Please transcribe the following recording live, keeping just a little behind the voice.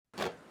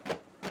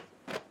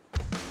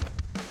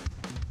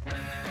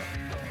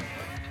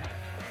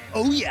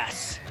Oh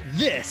yes,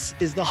 this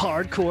is the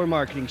Hardcore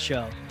Marketing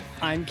Show.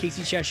 I'm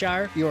Casey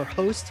Cheshire, your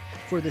host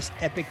for this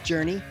epic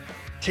journey.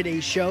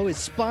 Today's show is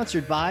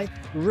sponsored by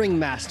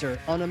Ringmaster,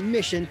 on a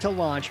mission to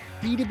launch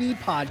B2B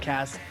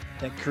podcasts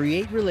that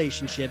create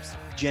relationships,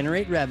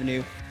 generate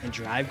revenue, and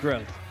drive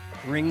growth.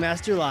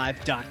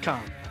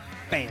 Ringmasterlive.com.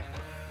 Bam.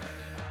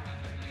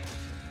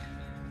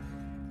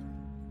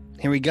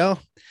 Here we go.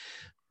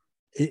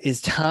 It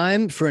is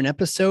time for an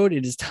episode.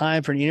 It is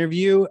time for an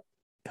interview.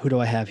 Who do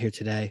I have here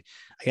today?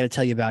 I got to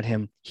tell you about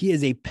him. He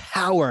is a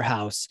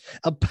powerhouse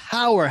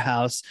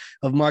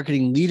of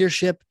marketing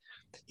leadership.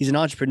 He's an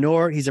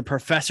entrepreneur. He's a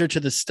professor to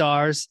the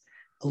stars,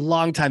 a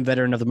longtime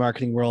veteran of the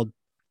marketing world,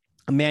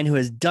 a man who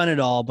has done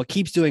it all, but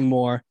keeps doing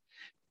more.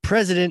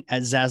 President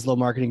at Zaslow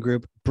Marketing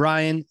Group,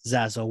 Brian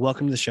Zaslow.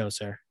 Welcome to the show,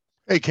 sir.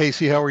 Hey,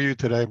 Casey, how are you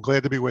today? I'm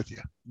glad to be with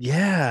you.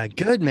 Yeah,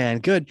 good, man.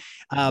 Good.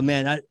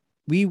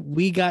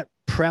 We got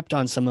prepped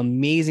on some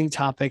amazing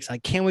topics. I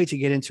can't wait to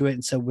get into it.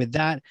 And so with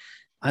that,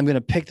 I'm going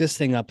to pick this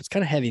thing up. It's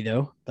kind of heavy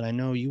though, but I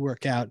know you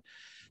work out.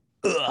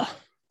 Ugh.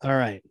 All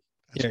right.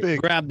 Here,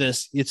 grab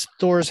this. It's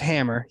Thor's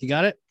hammer. You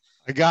got it?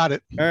 I got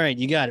it. All right.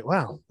 You got it.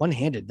 Wow.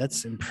 One-handed.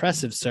 That's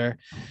impressive, sir.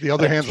 The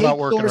other hand's not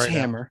working Thor's right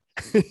hammer.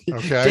 now.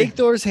 Okay. Take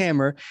Thor's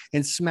hammer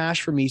and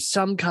smash for me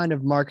some kind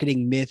of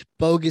marketing myth,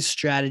 bogus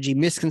strategy,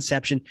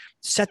 misconception.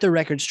 Set the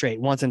record straight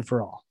once and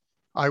for all.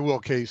 I will,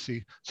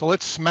 Casey. So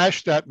let's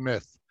smash that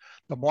myth.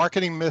 The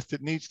marketing myth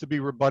that needs to be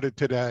rebutted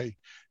today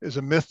is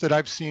a myth that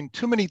I've seen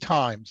too many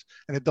times,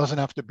 and it doesn't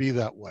have to be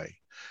that way.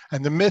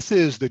 And the myth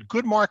is that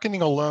good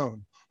marketing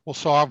alone will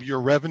solve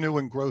your revenue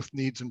and growth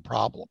needs and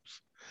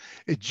problems.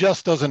 It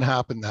just doesn't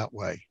happen that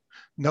way.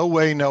 No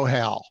way, no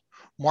how.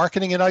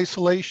 Marketing in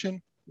isolation,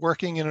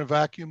 working in a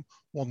vacuum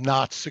will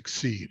not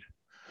succeed.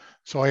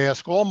 So I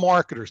ask all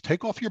marketers,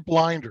 take off your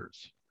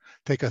blinders.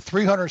 Take a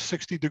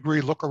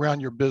 360-degree look around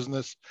your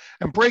business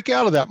and break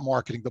out of that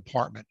marketing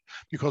department,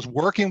 because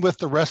working with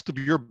the rest of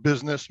your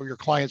business or your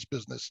client's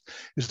business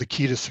is the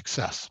key to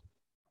success.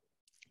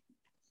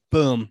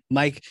 Boom.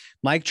 Mic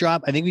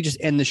drop. I think we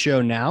just end the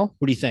show now.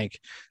 What do you think?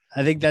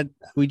 I think that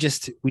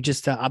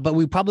but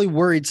we probably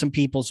worried some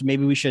people. So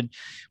maybe we should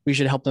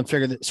help them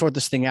sort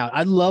this thing out.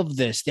 I love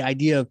this. The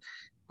idea of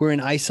we're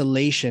in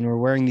isolation. We're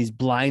wearing these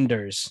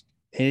blinders.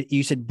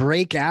 You said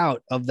break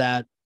out of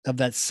that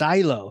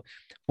silo.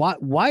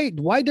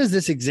 Why does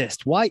this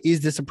exist? Why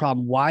is this a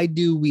problem? Why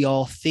do we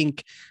all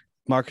think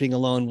marketing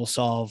alone will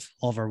solve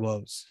all of our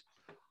woes?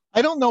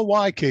 I don't know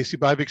why, Casey,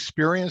 but I've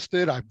experienced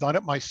it. I've done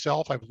it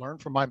myself. I've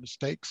learned from my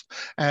mistakes.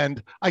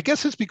 And I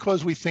guess it's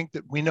because we think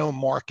that we know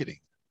marketing.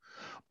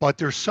 But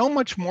there's so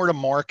much more to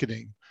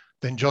marketing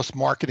than just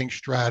marketing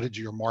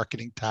strategy or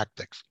marketing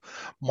tactics.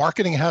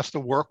 Marketing has to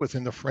work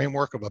within the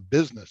framework of a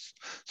business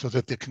so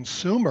that the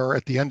consumer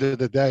at the end of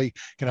the day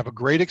can have a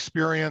great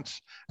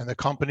experience and the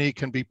company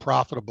can be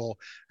profitable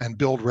and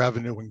build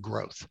revenue and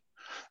growth.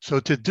 So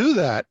to do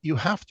that, you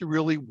have to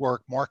really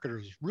work,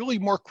 marketers, really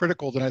more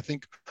critical than I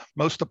think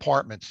most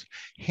departments,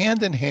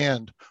 hand in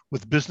hand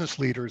with business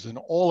leaders in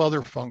all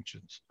other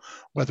functions,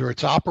 whether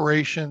it's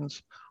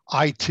operations,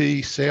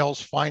 IT,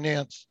 sales,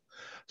 finance,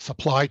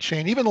 supply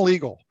chain, even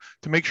legal,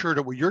 to make sure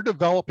that what you're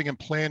developing and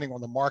planning on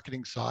the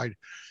marketing side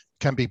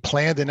can be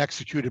planned and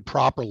executed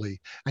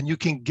properly. And you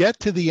can get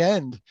to the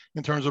end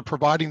in terms of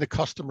providing the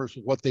customers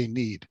with what they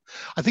need.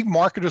 I think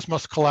marketers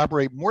must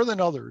collaborate more than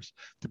others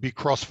to be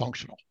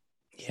cross-functional.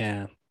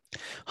 Yeah,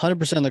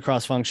 100% on the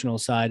cross-functional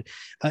side.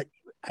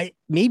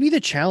 Maybe the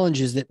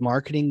challenge is that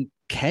marketing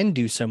can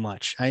do so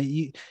much.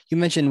 You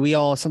mentioned we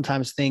all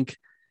sometimes think,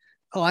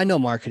 oh, I know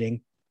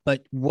marketing,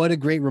 but what a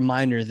great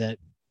reminder that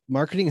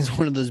marketing is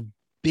one of those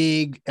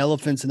big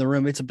elephants in the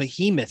room. It's a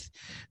behemoth.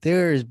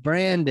 There's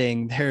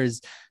branding,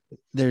 there's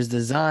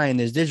design,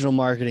 there's digital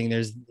marketing,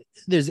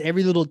 there's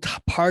every little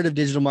part of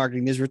digital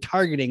marketing. There's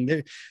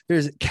retargeting.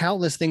 There's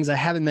countless things I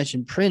haven't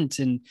mentioned, print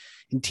and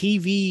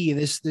TV.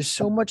 There's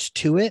so much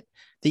to it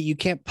that you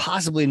can't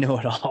possibly know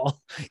it all.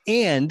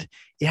 And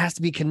it has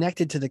to be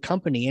connected to the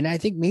company. And I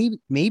think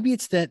maybe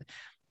it's that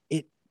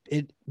it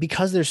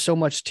because there's so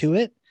much to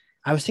it.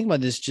 I was thinking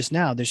about this just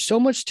now. There's so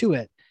much to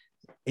it.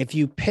 If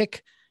you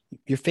pick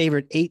your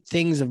favorite 8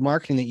 things of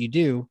marketing that you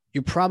do,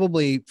 you're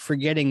probably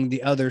forgetting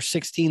the other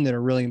 16 that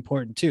are really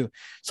important too.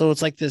 So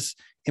it's like this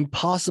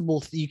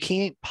impossible, you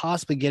can't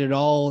possibly get it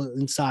all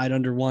inside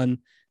under one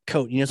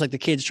coat. It's like the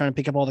kids trying to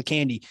pick up all the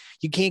candy.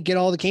 You can't get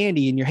all the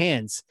candy in your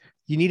hands.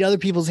 You need other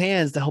people's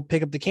hands to help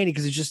pick up the candy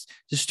because it's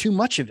just too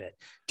much of it.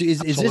 Is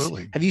this,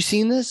 have you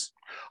seen this?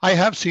 I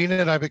have seen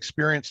it. I've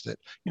experienced it.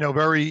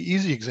 Very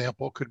easy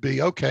example could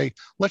be, okay,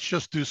 let's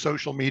just do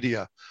social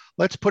media.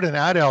 Let's put an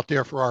ad out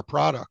there for our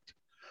product.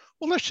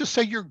 Well, let's just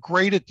say you're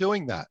great at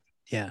doing that.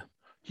 Yeah.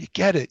 You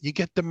get it. You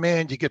get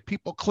demand. You get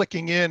people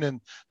clicking in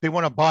and they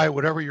want to buy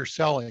whatever you're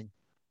selling.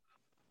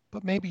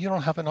 But maybe you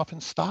don't have enough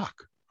in stock.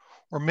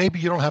 Or maybe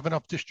you don't have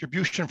enough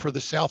distribution for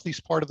the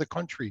southeast part of the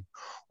country.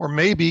 Or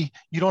maybe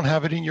you don't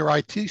have it in your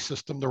IT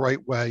system the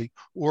right way.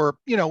 Or,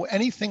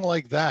 anything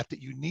like that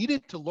you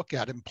needed to look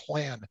at and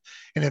plan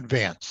in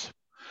advance.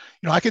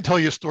 I can tell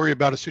you a story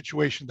about a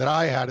situation that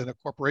I had in a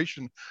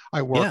corporation I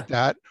Yeah. worked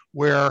at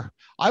where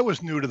I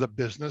was new to the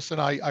business, and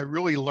I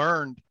really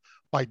learned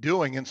by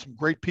doing, and some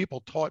great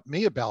people taught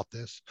me about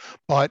this.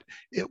 But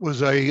it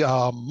was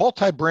a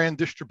multi-brand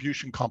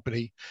distribution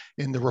company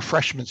in the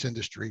refreshments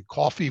industry,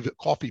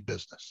 coffee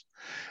business,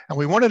 and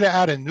we wanted to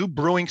add a new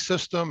brewing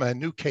system and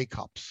new K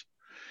cups.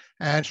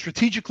 And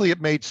strategically, it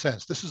made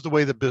sense. This is the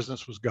way the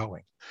business was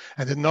going,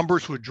 and the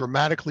numbers would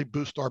dramatically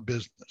boost our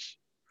business.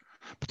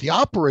 But the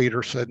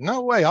operator said,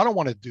 no way, I don't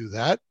want to do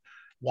that.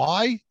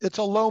 Why? It's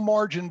a low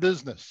margin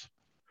business.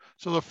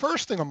 So the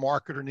first thing a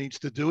marketer needs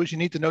to do is you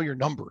need to know your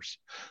numbers.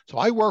 So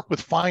I work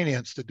with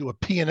finance to do a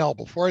P&L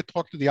before I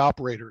talk to the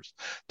operators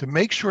to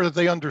make sure that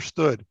they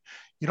understood.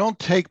 You don't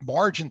take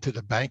margin to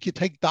the bank, you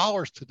take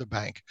dollars to the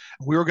bank.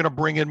 We were going to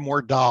bring in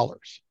more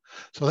dollars.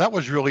 So that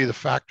was really the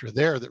factor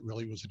there that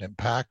really was an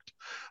impact.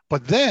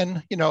 But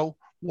then,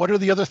 what are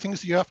the other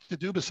things that you have to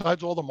do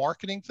besides all the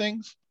marketing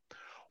things?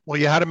 Well,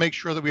 you had to make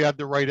sure that we had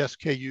the right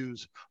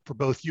SKUs for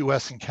both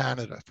US and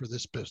Canada for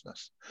this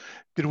business.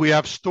 Did we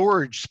have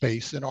storage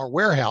space in our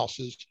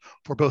warehouses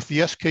for both the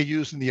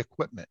SKUs and the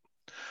equipment?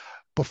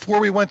 Before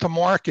we went to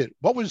market,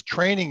 what was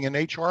training and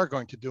HR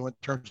going to do in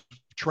terms of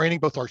training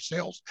both our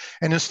sales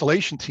and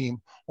installation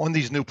team on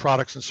these new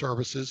products and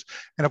services?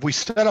 And if we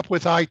set up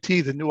with IT,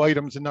 the new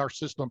items in our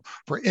system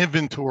for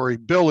inventory,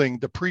 billing,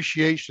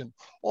 depreciation,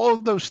 all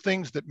of those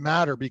things that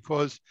matter,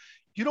 because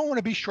you don't want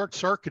to be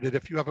short-circuited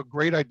if you have a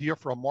great idea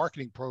for a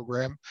marketing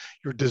program.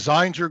 Your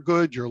designs are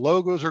good, your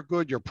logos are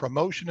good, your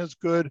promotion is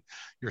good,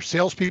 your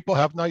salespeople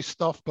have nice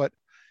stuff, but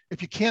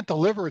if you can't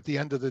deliver at the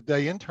end of the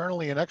day,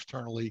 internally and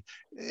externally,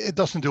 it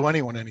doesn't do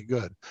anyone any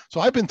good. So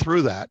I've been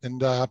through that,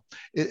 and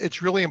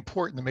it's really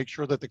important to make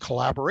sure that the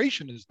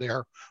collaboration is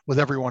there with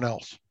everyone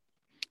else.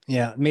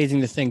 Yeah.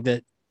 Amazing to think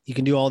that you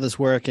can do all this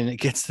work and it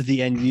gets to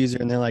the end user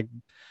and they're like,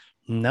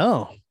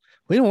 no,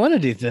 we don't want to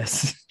do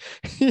this.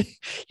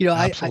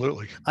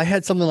 Absolutely. I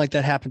had something like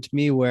that happen to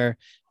me where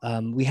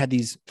we had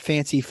these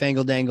fancy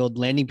fangled dangled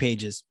landing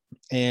pages.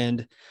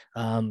 And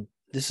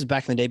this is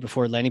back in the day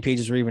before landing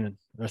pages were even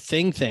a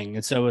thing.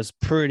 And so it was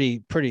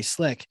pretty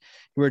slick.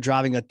 We were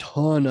driving a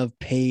ton of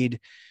paid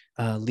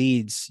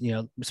leads,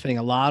 spending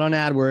a lot on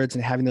AdWords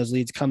and having those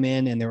leads come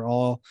in, and they're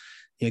all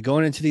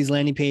going into these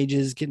landing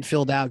pages, getting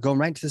filled out, going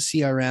right to the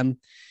CRM.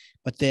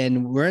 But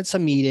then we're at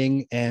some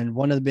meeting, and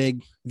one of the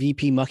big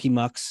VP mucky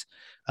mucks,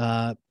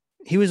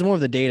 he was more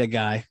of the data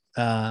guy.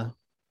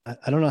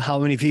 I don't know how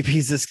many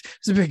VPs this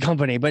is a big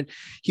company, but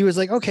he was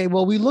like, okay,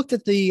 well, we looked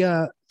at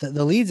the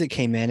leads that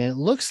came in, and it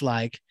looks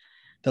like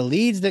the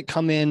leads that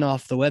come in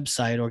off the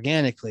website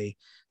organically,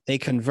 they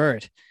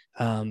convert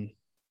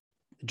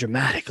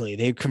dramatically.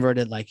 They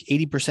converted like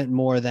 80%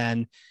 more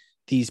than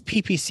these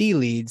PPC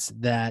leads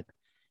that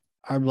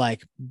are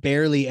like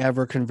barely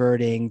ever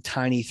converting,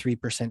 tiny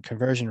 3%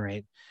 conversion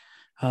rate.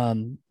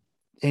 And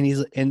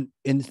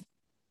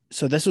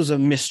so this was a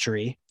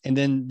mystery. And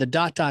then the ...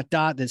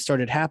 that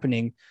started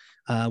happening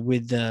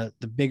with the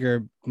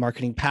bigger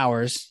marketing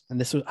powers.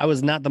 And I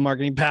was not the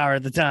marketing power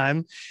at the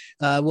time,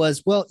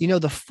 was, well,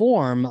 the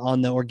form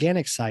on the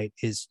organic site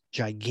is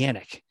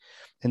gigantic.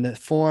 And the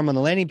form on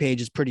the landing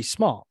page is pretty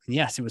small. And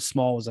yes, it was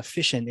small, it was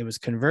efficient, it was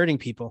converting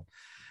people.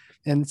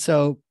 And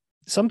so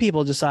some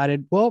people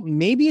decided, well,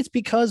 maybe it's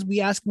because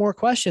we ask more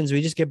questions, we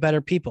just get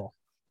better people.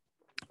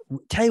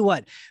 Tell you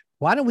what,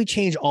 why don't we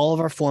change all of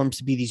our forms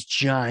to be these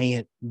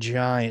giant,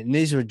 and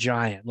these are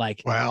giant,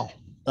 like, wow,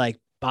 like,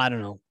 I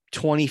don't know,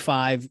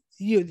 25,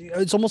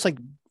 it's almost like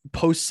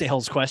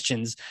post-sales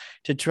questions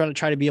to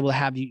try to be able to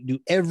have you do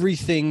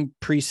everything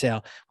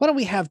pre-sale. Why don't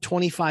we have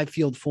 25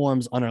 field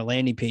forms on our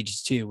landing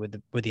pages too with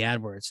the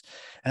AdWords?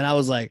 And I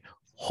was like,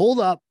 hold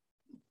up,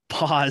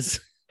 pause,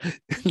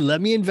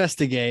 let me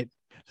investigate.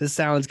 This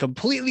sounds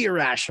completely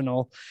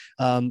irrational.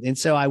 And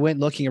so I went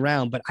looking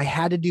around, but I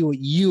had to do what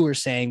you were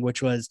saying,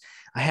 which was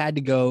I had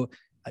to go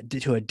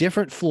to a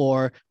different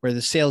floor where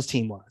the sales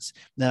team was.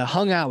 Then I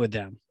hung out with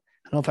them.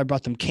 I don't know if I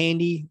brought them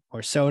candy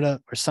or soda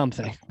or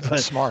something.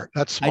 That's smart.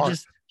 That's smart. I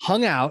just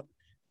hung out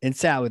and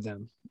sat with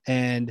them,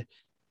 and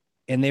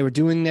they were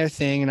doing their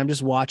thing, and I'm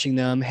just watching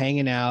them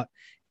hanging out.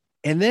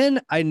 And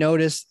then I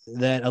noticed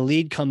that a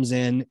lead comes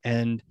in,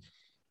 and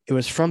it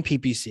was from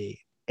PPC,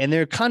 and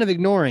they're kind of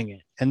ignoring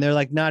it. And they're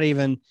like, not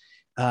even,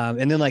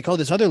 and then like, oh,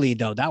 this other lead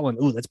though, that one,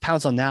 ooh, let's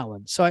pounce on that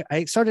one. So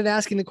I started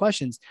asking the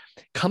questions.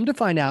 Come to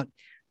find out,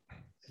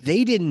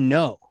 they didn't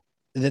know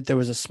that there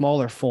was a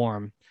smaller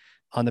form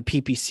on the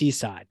PPC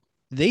side.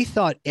 They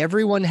thought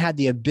everyone had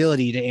the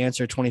ability to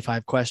answer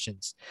 25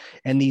 questions.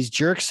 And these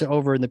jerks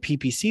over in the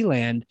PPC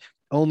land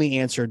only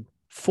answered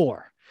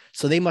 4.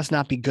 So they must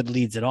not be good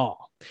leads at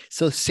all.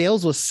 So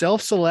sales was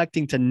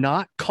self-selecting to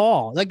not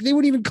call. Like they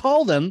wouldn't even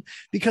call them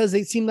because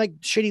they seemed like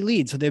shitty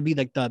leads. So they'd be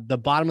like the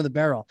bottom of the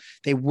barrel.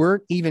 They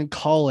weren't even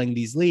calling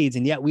these leads.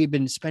 And yet we've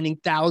been spending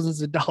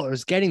thousands of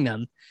dollars getting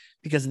them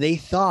because they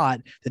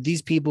thought that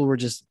these people were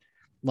just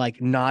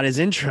like not as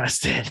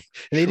interested. And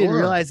they didn't Sure.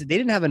 realize that they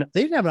didn't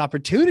have an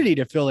opportunity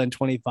to fill in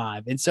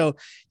 25. And so,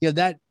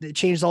 that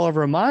changed all of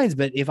our minds.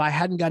 But if I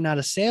hadn't gotten out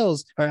of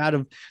sales or out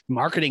of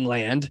marketing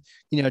land,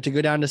 to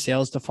go down to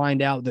sales to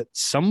find out that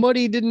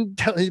somebody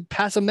didn't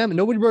pass a memo,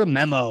 nobody wrote a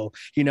memo,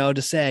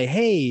 to say,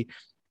 hey,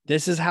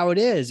 this is how it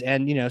is.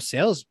 And,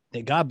 sales,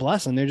 God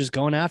bless them. They're just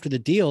going after the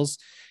deals.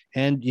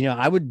 And,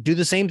 I would do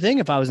the same thing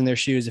if I was in their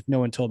shoes, if no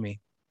one told me.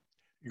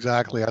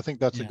 Exactly. I think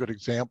that's a Yeah. good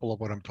example of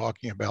what I'm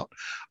talking about.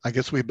 I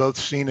guess we've both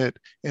seen it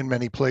in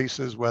many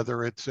places,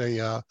 whether it's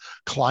a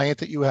client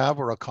that you have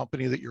or a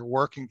company that you're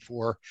working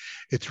for.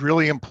 It's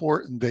really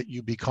important that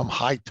you become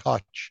high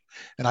touch.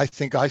 And I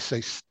think I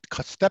say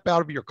step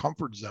out of your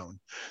comfort zone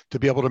to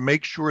be able to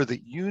make sure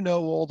that you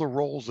know all the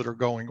roles that are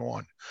going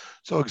on.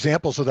 So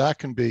examples of that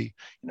can be,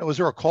 is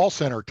there a call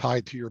center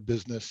tied to your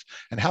business?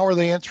 And how are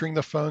they answering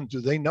the phone? Do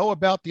they know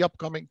about the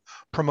upcoming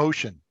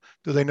promotion?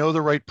 Do they know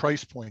the right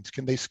price points?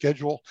 Can they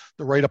schedule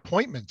the right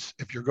appointments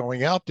if you're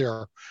going out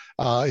there,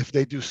 if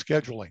they do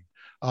scheduling?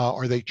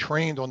 Are they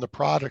trained on the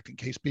product in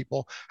case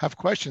people have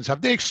questions?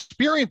 Have they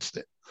experienced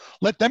it?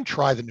 Let them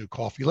try the new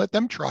coffee. Let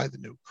them try the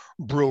new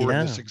brewer in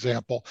Yeah. this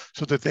example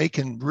so that they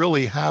can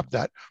really have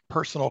that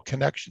personal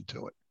connection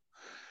to it.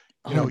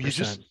 You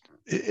just,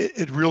 100%.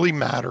 it really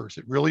matters.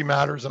 It really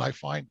matters. And I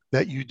find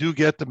that you do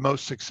get the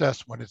most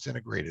success when it's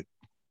integrated.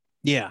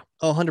 Yeah.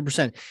 Oh,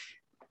 100%.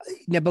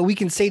 Yeah, but we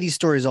can say these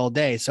stories all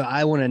day. So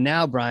I want to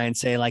now, Brian,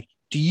 say, like,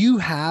 do you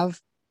have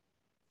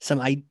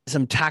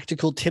some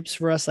tactical tips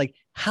for us? Like,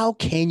 how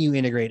can you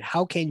integrate?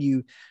 How can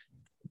you,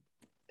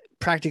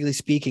 practically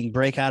speaking,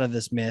 break out of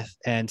this myth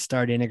and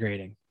start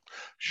integrating?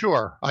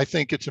 Sure. I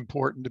think it's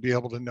important to be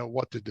able to know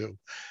what to do.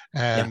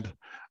 Yeah. And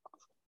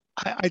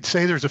I'd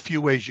say there's a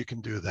few ways you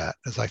can do that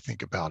as I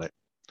think about it.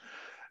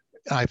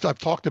 I've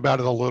talked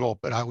about it a little,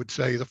 but I would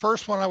say the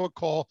first one I would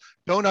call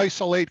don't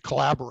isolate,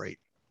 collaborate.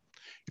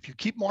 If you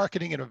keep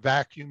marketing in a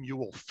vacuum, you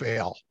will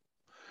fail.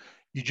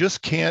 You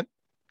just can't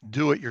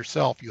do it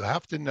yourself. You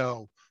have to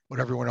know what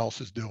everyone else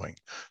is doing.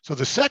 So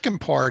the second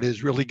part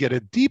is really get a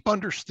deep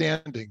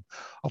understanding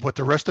of what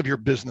the rest of your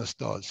business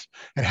does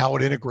and how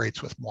it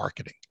integrates with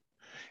marketing.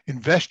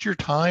 Invest your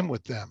time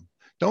with them.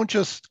 Don't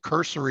just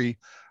cursory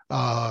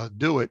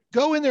do it.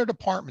 Go in their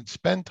department,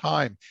 spend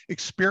time,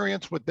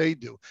 experience what they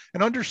do,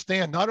 and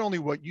understand not only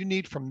what you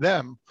need from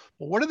them,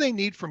 but what do they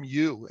need from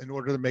you in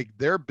order to make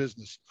their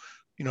business,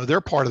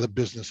 their part of the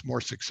business more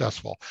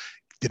successful.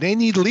 Do they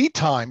need lead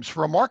times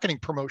for a marketing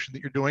promotion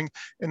that you're doing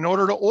in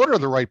order to order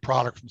the right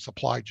product from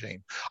supply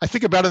chain? I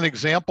think about an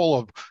example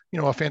of,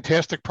 a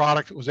fantastic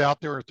product that was out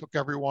there and it took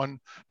everyone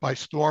by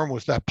storm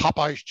was that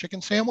Popeye's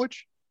chicken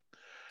sandwich.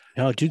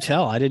 No, do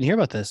tell. I didn't hear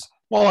about this.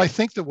 Well, I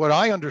think that what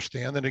I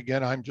understand, and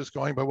again, I'm just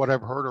going by what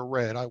I've heard or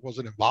read. I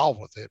wasn't involved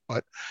with it,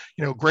 but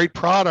great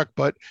product.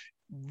 But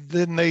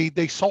then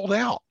they sold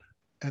out,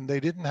 and they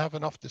didn't have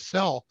enough to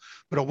sell.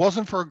 But it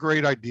wasn't for a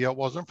great idea. It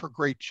wasn't for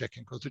great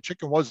chicken because the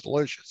chicken was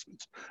delicious.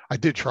 I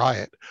did try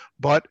it,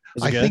 but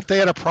Was it I good? think they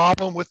had a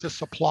problem with the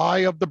supply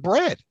of the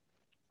bread.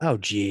 Oh,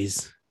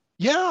 geez.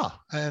 Yeah,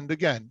 and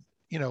again,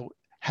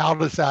 how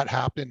does that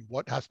happen?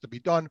 What has to be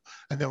done?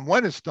 And then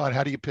when it's done,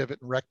 how do you pivot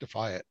and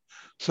rectify it?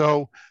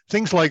 So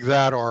things like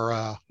that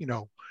are,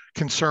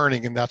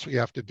 concerning, and that's what you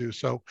have to do.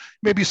 So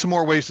maybe some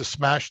more ways to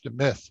smash the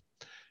myth.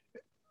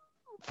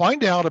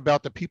 Find out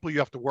about the people you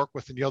have to work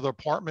with in the other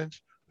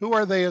apartments. Who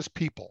are they as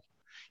people?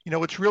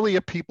 It's really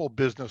a people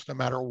business no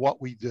matter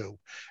what we do.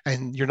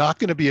 And you're not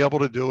going to be able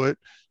to do it,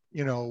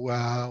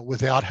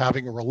 without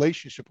having a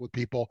relationship with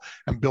people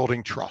and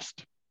building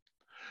trust.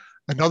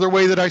 Another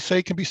way that I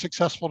say can be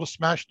successful to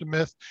smash the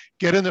myth,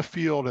 get in the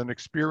field and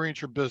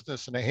experience your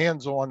business in a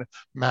hands-on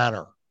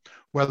manner,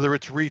 whether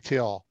it's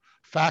retail,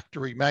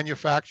 factory,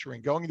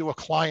 manufacturing, going to a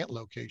client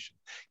location.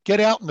 Get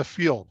out in the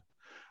field.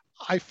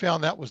 I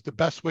found that was the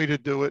best way to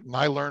do it. And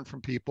I learned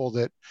from people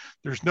that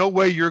there's no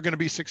way you're going to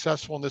be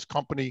successful in this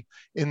company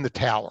in the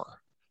tower.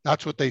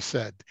 That's what they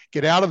said.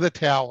 Get out of the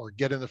tower,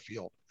 get in the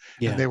field.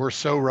 And Yeah. they were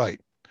so right.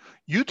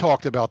 You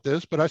talked about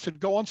this, but I said,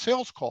 go on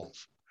sales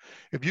calls.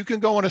 If you can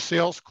go on a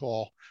sales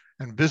call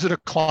and visit a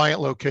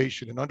client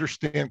location and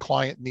understand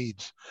client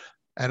needs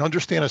and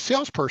understand a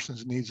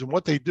salesperson's needs and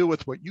what they do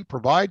with what you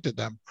provide to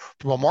them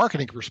from a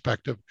marketing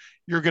perspective,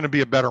 you're going to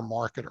be a better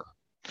marketer.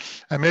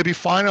 And maybe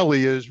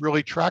finally is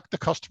really track the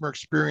customer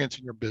experience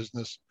in your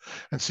business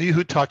and see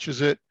who touches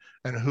it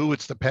and who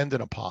it's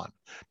dependent upon,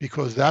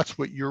 because that's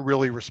what you're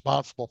really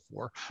responsible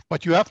for.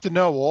 But you have to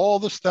know all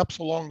the steps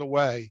along the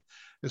way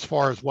as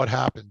far as what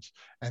happens.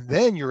 And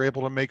then you're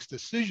able to make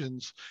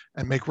decisions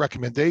and make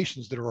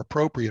recommendations that are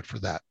appropriate for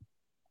that.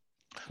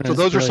 So That's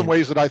those are some brilliant.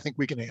 ways that I think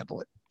we can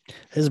handle it.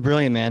 This is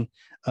brilliant, man.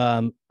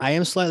 I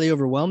am slightly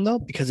overwhelmed though,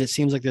 because it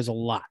seems like there's a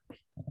lot.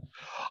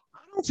 I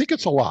don't think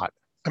it's a lot.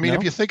 I mean,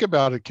 if No? you think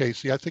about it,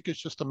 Casey, I think it's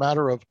just a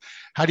matter of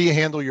how do you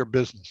handle your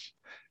business?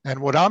 And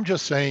what I'm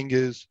just saying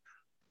is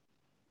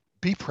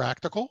be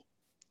practical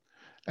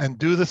and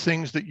do the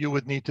things that you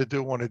would need to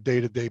do on a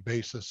day-to-day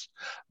basis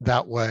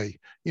that way.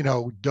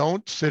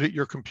 Don't sit at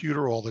your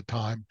computer all the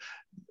time.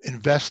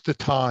 invest the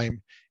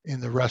time in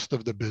the rest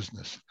of the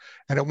business.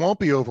 And it won't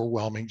be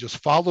overwhelming.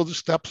 Just follow the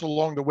steps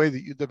along the way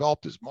that you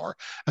developed as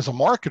a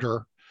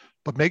marketer,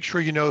 but make sure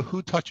you know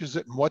who touches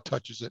it and what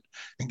touches it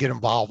and get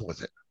involved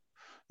with it.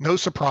 No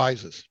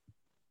surprises.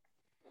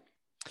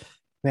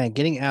 Man,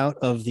 getting out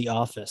of the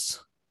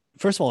office.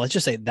 First of all, let's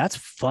just say that's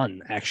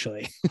fun,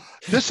 actually.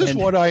 This is and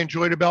what I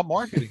enjoyed about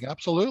marketing.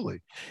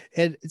 Absolutely.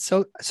 and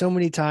so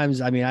many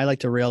times, I mean, I like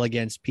to rail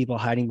against people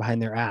hiding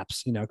behind their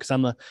apps, because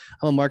I'm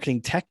a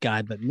marketing tech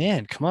guy, but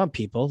man, come on,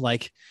 people.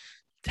 Like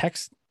tech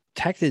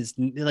tech is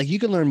like you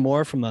can learn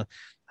more from I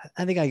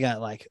think I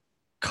got like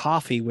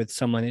coffee with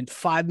someone and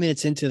 5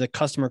 minutes into the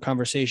customer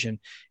conversation.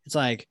 It's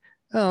like,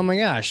 oh my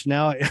gosh,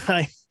 now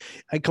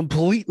I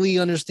completely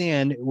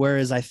understand.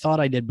 Whereas I thought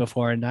I did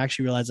before, and I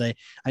actually realized I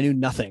knew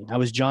nothing. I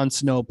was Jon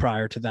Snow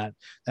prior to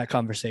that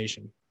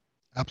conversation.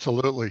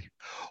 Absolutely.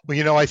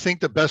 Well, I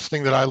think the best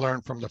thing that I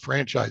learned from the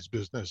franchise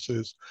business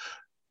is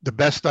the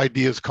best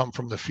ideas come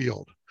from the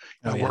field.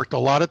 Oh I yeah. worked a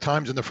lot of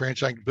times in the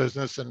franchise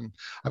business, and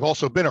I've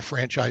also been a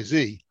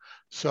franchisee.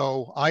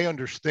 So I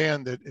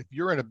understand that if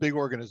you're in a big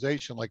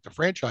organization like the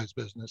franchise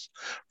business,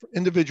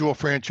 individual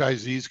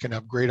franchisees can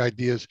have great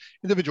ideas.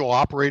 Individual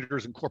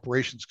operators and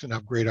corporations can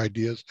have great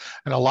ideas.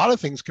 And a lot of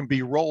things can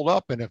be rolled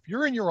up. And if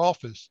you're in your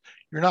office,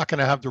 you're not going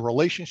to have the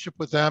relationship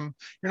with them.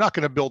 You're not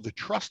going to build the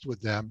trust with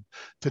them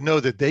to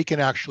know that they can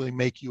actually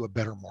make you a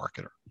better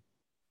marketer.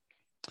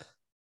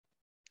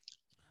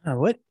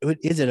 What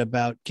is it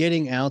about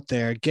getting out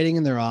there, getting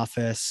in their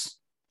office?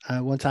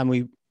 One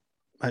time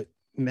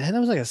that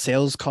was like a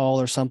sales call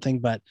or something,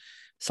 but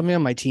somebody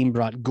on my team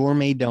brought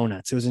gourmet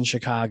donuts. It was in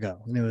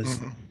Chicago, and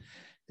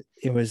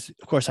it was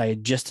of course I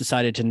had just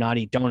decided to not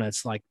eat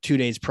donuts like 2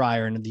 days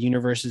prior, and the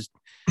universe is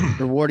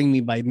rewarding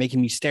me by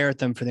making me stare at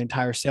them for the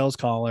entire sales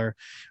call or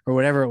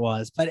whatever it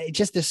was. But it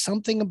just there's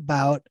something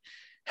about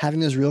having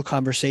those real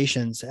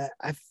conversations.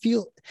 I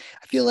feel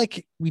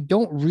like we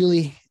don't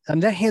really.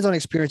 That hands-on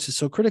experience is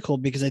so critical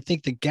because I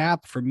think the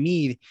gap for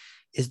me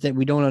is that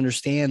we don't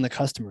understand the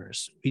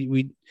customers.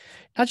 We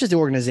not just the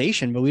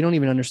organization, but we don't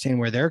even understand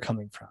where they're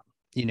coming from.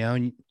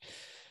 And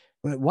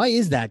why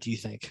is that? Do you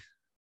think?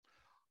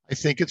 I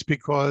think it's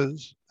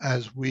because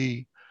as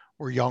we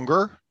were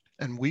younger,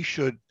 and we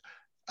should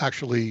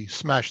actually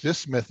smash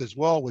this myth as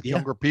well with Yeah.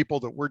 younger people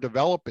that we're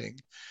developing,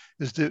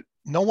 is that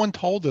no one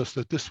told us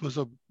that this was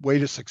a way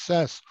to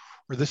success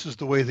or this is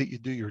the way that you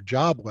do your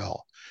job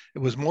well. It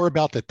was more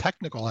about the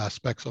technical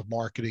aspects of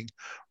marketing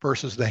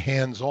versus the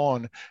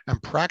hands-on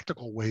and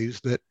practical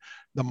ways that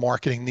the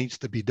marketing needs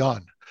to be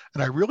done.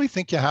 And I really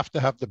think you have to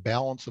have the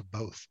balance of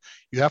both.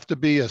 You have to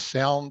be a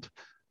sound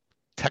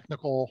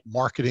technical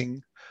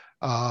marketing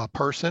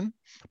person,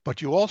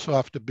 but you also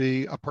have to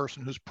be a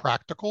person who's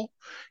practical,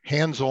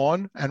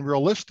 hands-on, and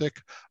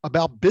realistic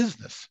about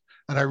business.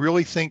 And I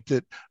really think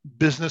that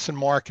business and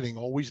marketing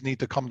always need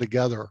to come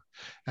together.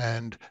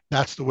 And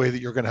that's the way that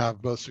you're going to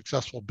have both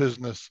successful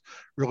business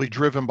really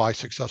driven by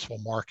successful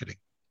marketing.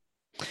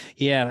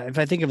 Yeah. If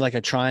I think of like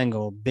a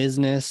triangle,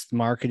 business,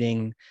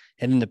 marketing,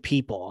 and then the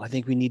people, I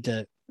think we need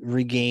to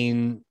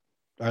regain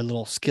our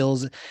little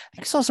skills.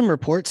 I saw some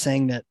reports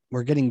saying that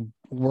we're getting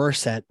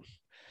worse at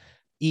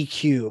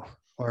EQ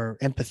or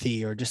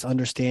empathy or just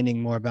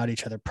understanding more about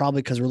each other,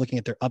 probably because we're looking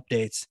at their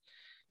updates.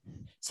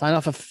 Sign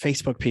off of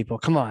Facebook, people.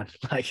 Come on,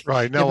 like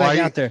Right. get No, back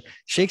out there,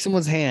 shake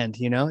someone's hand.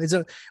 Is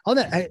it on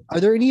that? Are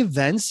there any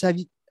events? Have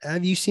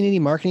you seen any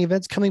marketing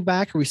events coming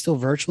back? Are we still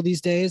virtual these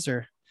days,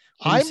 or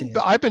what are you seeing?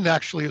 I've been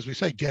actually, as we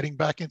say, getting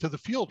back into the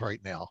field right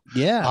now.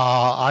 Yeah.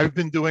 I've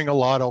been doing a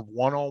lot of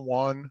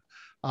one-on-one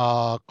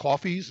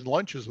coffees and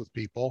lunches with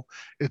people.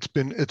 It's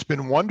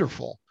been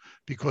wonderful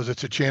because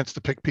it's a chance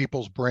to pick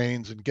people's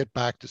brains and get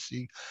back to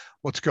see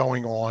what's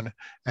going on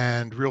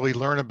and really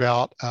learn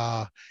about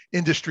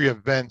industry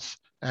events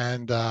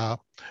and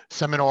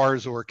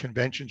seminars or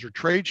conventions or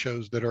trade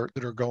shows that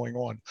are going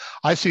on.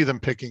 I see them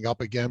picking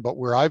up again, but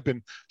where I've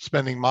been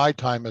spending my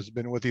time has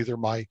been with either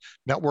my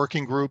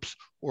networking groups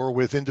or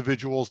with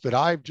individuals that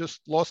I've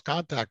just lost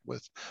contact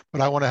with.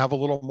 But I want to have a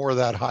little more of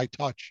that high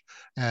touch,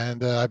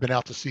 and I've been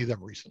out to see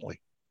them recently.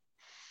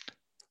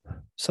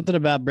 Something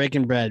about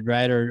breaking bread,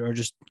 right? Or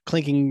just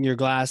clinking your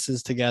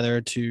glasses together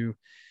to, you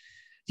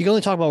can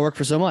only talk about work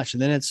for so much.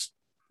 And then it's,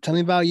 tell me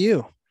about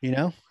you, who It's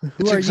are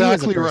you as a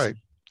exactly person? right.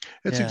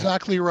 It's Yeah.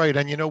 exactly right.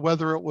 And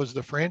whether it was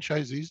the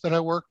franchisees that I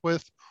worked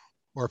with,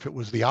 or if it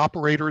was the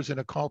operators in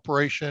a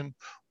corporation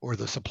or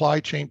the supply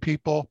chain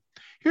people,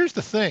 here's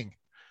the thing.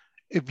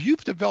 If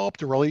you've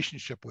developed a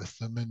relationship with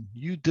them and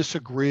you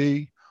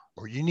disagree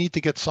or you need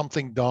to get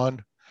something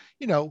done,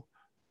 you know,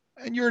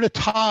 and you're at a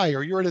tie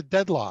or you're at a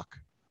deadlock,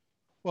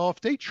 well,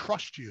 if they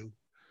trust you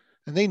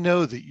and they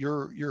know that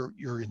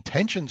your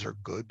intentions are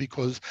good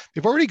because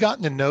they've already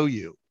gotten to know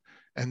you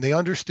and they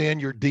understand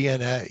your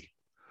DNA,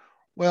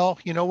 well,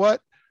 you know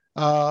what?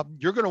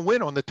 you're going to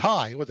win on the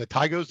tie. Well, the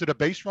tie goes to the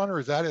base runner.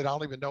 Is that it? I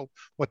don't even know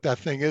what that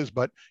thing is,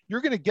 but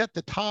you're going to get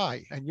the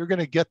tie and you're going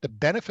to get the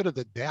benefit of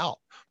the doubt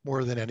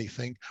more than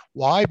anything.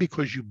 Why?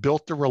 Because you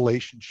built the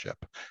relationship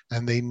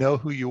and they know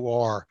who you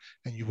are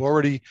and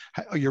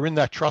you're in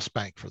that trust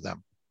bank for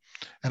them.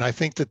 And I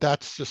think that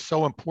that's just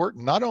so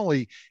important, not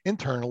only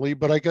internally,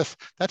 but I guess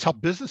that's how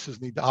businesses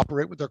need to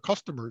operate with their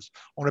customers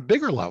on a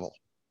bigger level.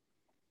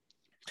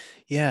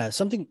 Yeah,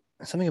 something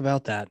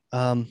about that.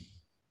 I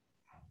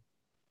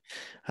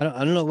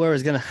don't know where I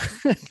was gonna.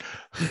 I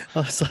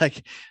was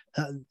like,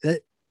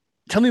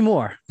 tell me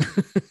more.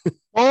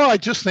 Well, I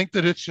just think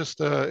that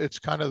it's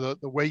kind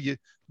of the way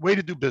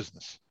to do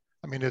business.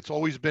 I mean, it's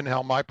always been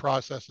how my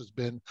process has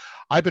been.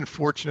 I've been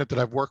fortunate that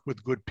I've worked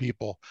with good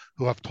people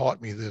who have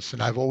taught me this,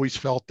 and I've always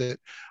felt that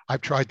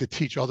I've tried to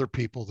teach other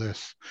people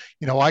this.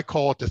 I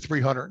call it the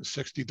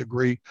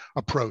 360-degree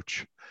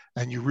approach.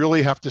 And you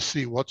really have to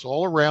see what's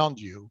all around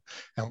you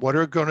and what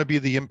are going to be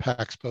the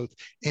impacts both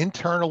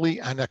internally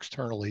and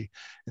externally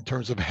in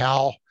terms of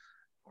how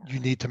you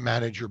need to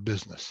manage your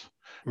business.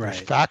 There's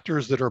Right.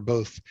 factors that are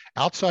both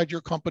outside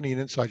your company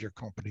and inside your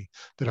company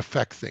that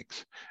affect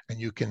things, and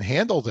you can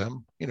handle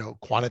them,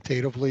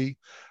 quantitatively.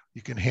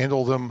 You can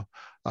handle them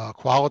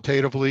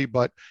qualitatively,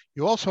 but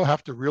you also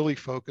have to really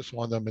focus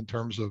on them in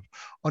terms of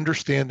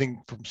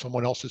understanding from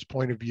someone else's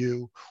point of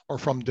view or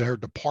from their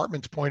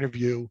department's point of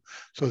view,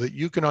 so that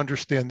you can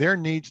understand their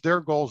needs, their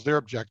goals, their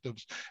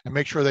objectives, and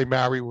make sure they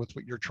marry with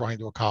what you're trying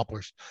to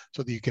accomplish,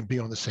 so that you can be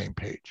on the same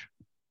page.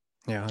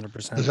 Yeah,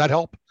 Does 100%. that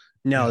help?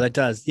 No, Yeah. that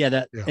does. Yeah,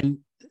 that Yeah. and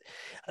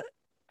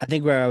I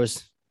think where I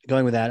was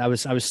going with that, I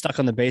was stuck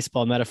on the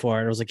baseball metaphor,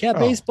 and I was like, yeah, Oh,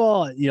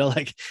 baseball,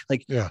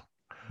 like yeah.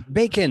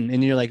 bacon,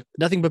 and you're like,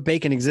 nothing but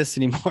bacon exists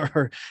anymore.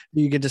 Or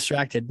you get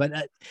distracted.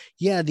 But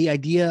yeah, the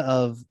idea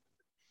of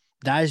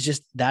that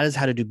is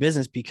how to do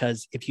business,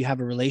 because if you have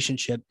a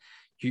relationship,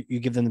 you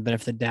give them the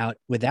benefit of the doubt.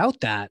 Without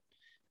that,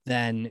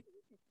 then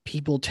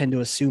people tend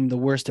to assume the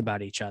worst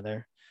about each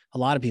other. A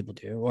lot of people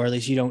do, or at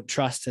least you don't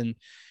trust, and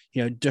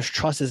just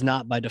trust is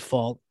not by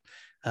default.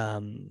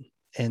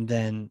 And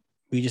then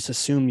we just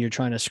assume you're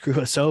trying to screw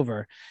us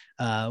over.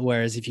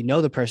 Whereas if you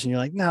know the person, you're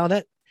like, no,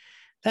 that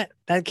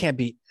can't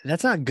be.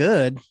 That's not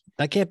good.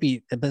 That can't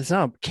be. But it's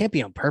not. Can't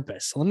be on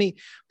purpose. So let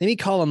me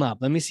call them up.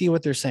 Let me see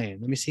what they're saying.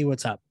 Let me see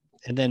what's up.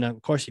 And then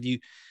of course, if you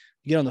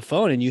get on the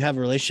phone and you have a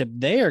relationship,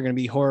 they are going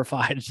to be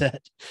horrified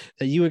that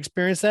you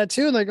experience that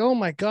too. Like, oh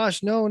my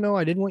gosh, no,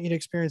 I didn't want you to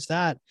experience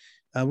that.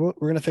 We're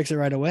going to fix it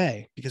right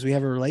away because we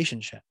have a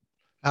relationship.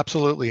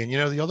 Absolutely. And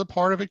the other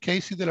part of it,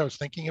 Casey, that I was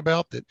thinking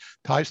about that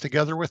ties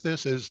together with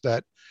this is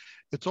that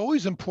it's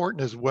always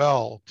important as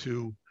well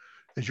to,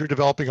 as you're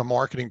developing a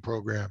marketing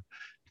program,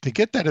 to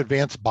get that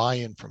advanced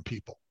buy-in from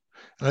people.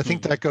 And I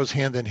think Hmm. that goes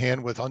hand in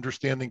hand with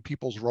understanding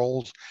people's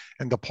roles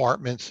and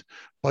departments.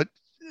 But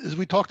as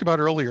we talked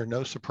about earlier,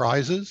 no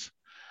surprises.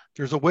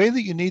 There's a way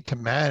that you need to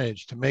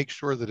manage to make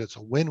sure that it's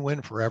a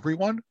win-win for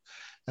everyone.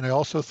 And I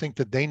also think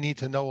that they need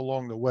to know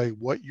along the way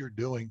what you're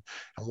doing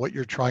and what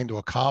you're trying to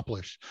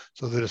accomplish,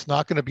 so that it's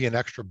not going to be an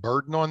extra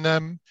burden on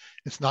them.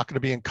 It's not going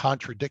to be in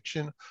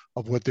contradiction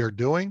of what they're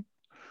doing.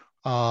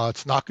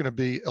 It's not going to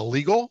be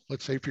illegal,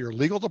 let's say, for your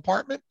legal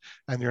department,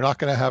 and you're not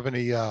going to have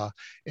any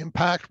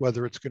impact,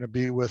 whether it's going to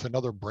be with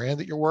another brand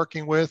that you're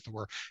working with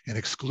or an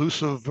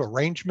exclusive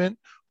arrangement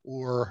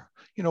or,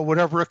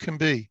 whatever it can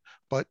be.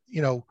 But,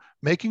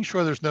 making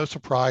sure there's no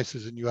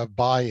surprises and you have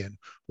buy-in,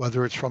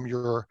 whether it's from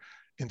your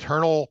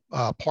internal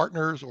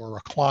partners or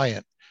a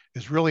client,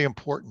 is really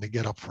important to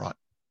get up front.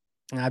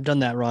 I've done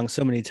that wrong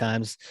so many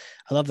times.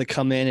 I love to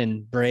come in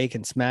and break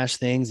and smash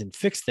things and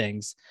fix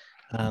things.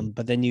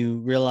 But then you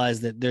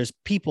realize that there's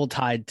people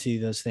tied to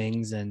those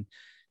things, and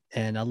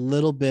a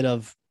little bit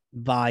of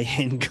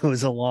buy-in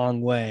goes a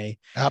long way.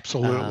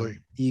 Absolutely.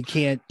 You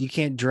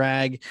can't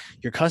drag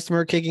your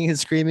customer kicking and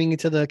screaming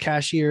to the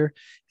cashier,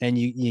 and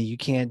you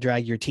can't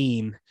drag your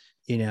team,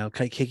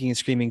 kicking and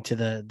screaming to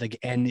the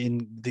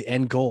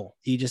end goal.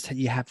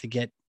 You have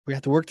to we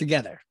have to work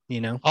together.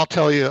 I'll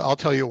tell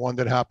you one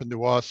that happened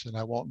to us, and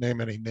I won't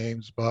name any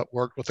names, but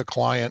worked with a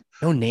client.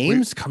 No We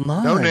names, come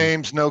No on,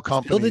 names, no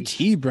spill the companies.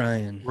 tea,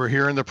 Brian. We're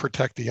here in to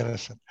protect the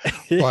innocent.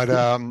 But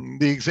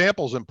the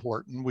example is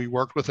important. We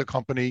worked with a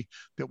company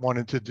that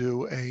wanted to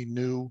do a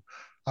new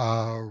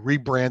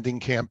rebranding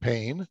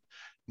campaign,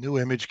 new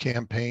image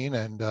campaign,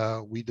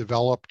 and we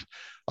developed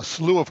a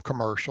slew of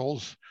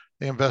commercials.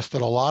 They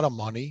invested a lot of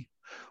money,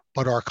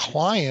 but our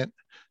client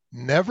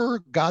never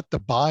got the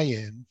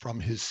buy-in from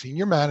his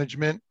senior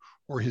management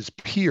or his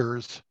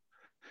peers,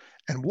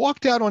 and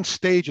walked out on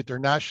stage at their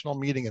national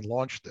meeting and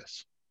launched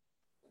this.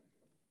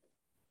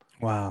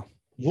 Wow.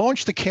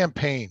 Launched the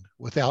campaign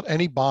without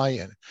any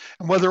buy-in.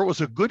 And whether it was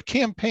a good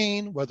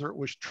campaign, whether it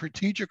was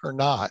strategic or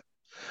not,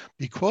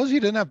 because he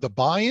didn't have the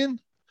buy-in,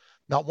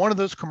 not one of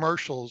those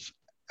commercials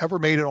ever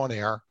made it on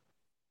air,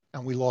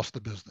 and we lost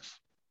the business.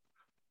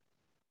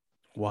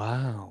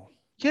 Wow.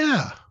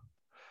 Yeah.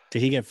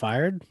 Did he get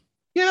fired?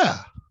 Yeah.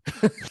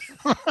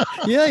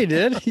 Yeah, he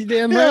did. He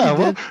damn right he Yeah.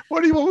 Well,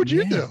 did. what would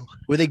you Yeah. do?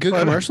 Were they good But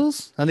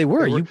commercials? And they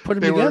were. they were You put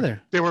them they were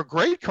together. they were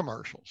great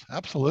commercials.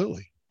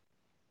 Absolutely.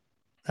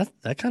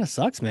 That kind of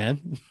sucks, man.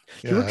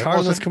 You worked Yeah, hard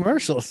on those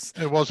commercials.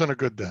 it wasn't a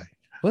good day.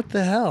 What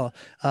the hell?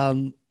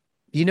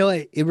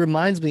 It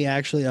reminds me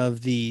actually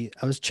of I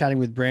was chatting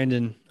with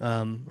Brandon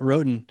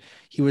Roten.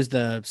 He was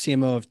the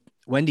CMO of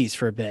Wendy's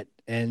for a bit,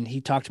 and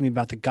he talked to me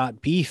about the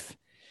Got Beef.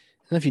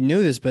 I don't know if you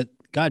knew this, but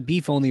Got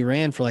Beef only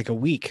ran for like a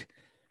week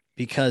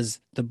because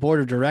the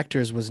board of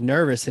directors was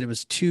nervous that it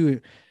was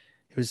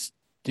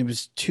it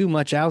was too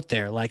much out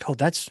there. Like, oh,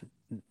 that's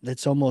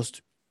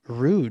almost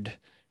rude,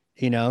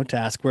 to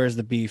ask where's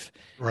the beef.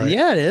 And Right.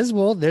 yeah, it is.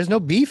 Well, there's no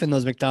beef in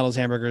those McDonald's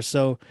hamburgers,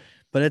 so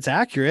but it's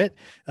accurate.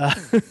 Uh,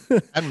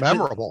 And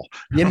memorable.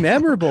 yeah,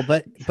 memorable,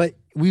 but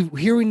we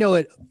know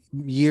it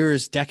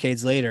years,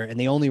 decades later, and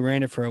they only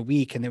ran it for a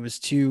week, and it was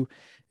too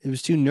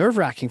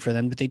nerve-wracking for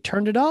them, but they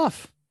turned it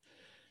off.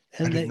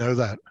 I And didn't they know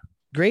that.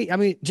 great. I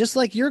mean, just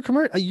like your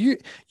commercial,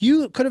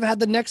 you could have had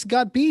the next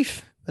Got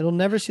Beef. It'll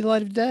never see the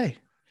light of day.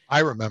 I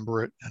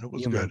remember it, and it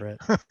was You good. remember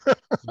it.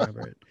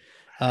 Remember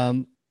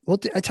it. Well,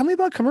 tell me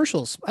about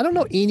commercials. I don't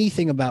know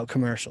anything about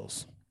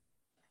commercials.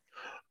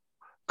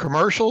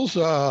 Commercials,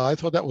 I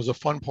thought that was a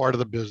fun part of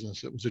the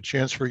business. It was a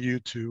chance for you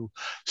to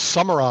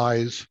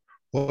summarize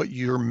what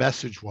your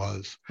message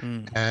was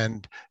Mm,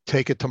 and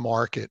take it to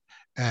market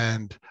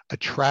and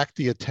attract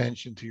the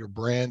attention to your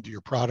brand, to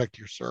your product,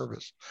 your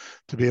service,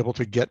 to be able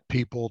to get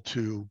people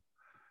to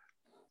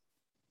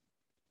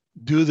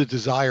do the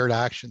desired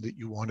action that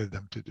you wanted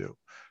them to do.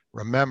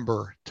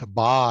 Remember to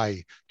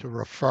buy, to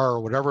refer,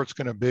 whatever it's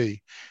going to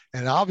be.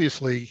 And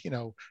obviously,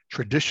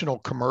 traditional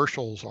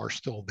commercials are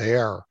still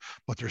there,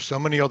 but there's so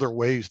many other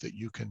ways that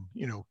you can,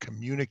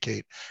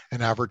 communicate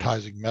an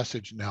advertising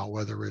message now,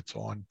 whether it's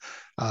on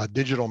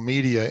digital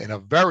media in a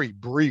very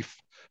brief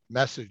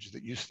message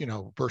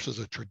that versus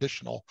a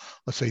traditional,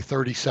 let's say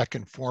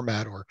 30-second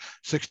format or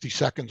 60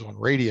 seconds on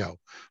radio.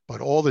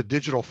 But all the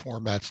digital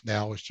formats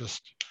now is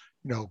just,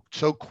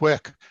 so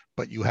quick,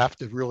 but you have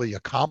to really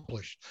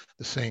accomplish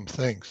the same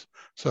things.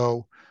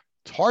 So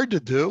it's hard to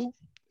do.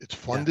 It's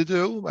fun yeah. to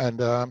do.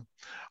 And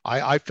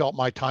I felt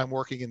my time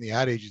working in the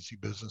ad agency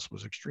business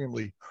was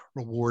extremely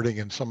rewarding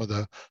and some of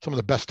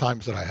the best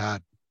times that I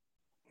had.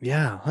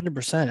 Yeah,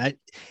 100%.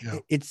 Yeah.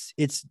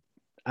 It's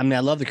I mean, I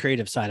love the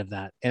creative side of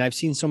that. And I've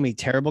seen so many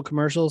terrible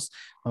commercials.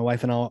 My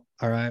wife and all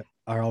are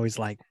always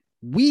like,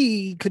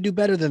 we could do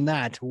better than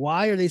that.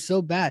 Why are they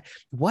so bad?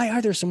 Why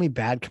are there so many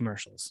bad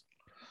commercials?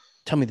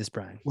 Tell me this,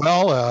 Brian.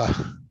 Well,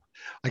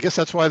 I guess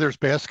that's why there's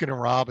Baskin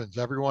and Robbins.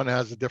 Everyone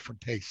has a different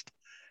taste,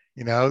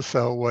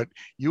 so what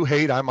you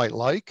hate, I might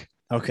like,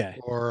 Okay.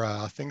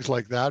 or things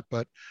like that.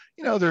 But,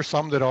 there's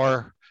some that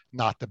are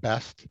not the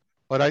best,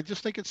 but I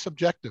just think it's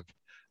subjective.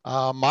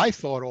 My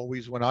thought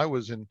always when I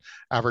was in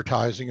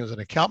advertising as an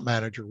account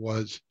manager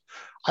was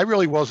I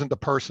really wasn't the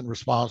person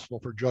responsible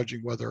for judging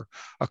whether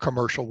a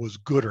commercial was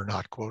good or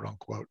not, quote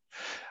unquote.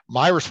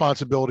 My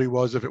responsibility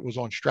was if it was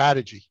on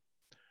strategy.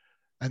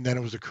 And then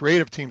it was the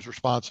creative team's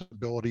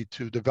responsibility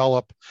to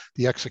develop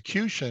the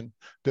execution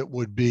that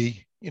would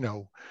be,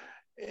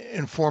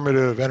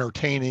 informative,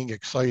 entertaining,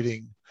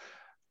 exciting,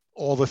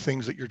 all the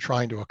things that you're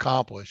trying to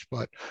accomplish.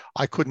 But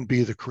I couldn't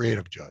be the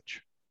creative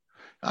judge.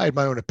 I had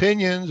my own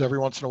opinions. Every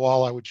once in a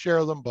while, I would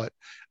share them. But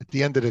at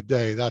the end of the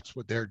day, that's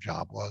what their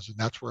job was. And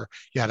that's where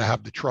you had to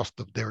have the trust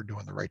of they're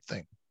doing the right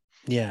thing.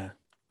 Yeah.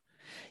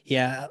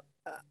 Yeah.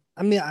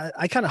 I mean,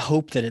 I kind of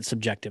hope that it's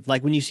subjective.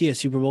 Like when you see a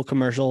Super Bowl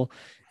commercial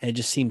and it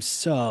just seems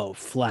so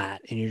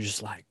flat and you're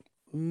just like,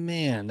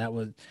 man,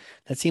 that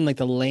seemed like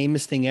the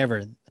lamest thing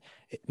ever.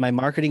 My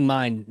marketing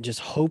mind just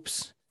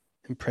hopes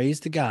and prays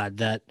to God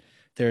that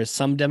there is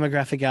some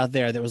demographic out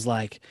there that was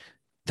like,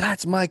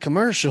 that's my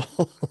commercial.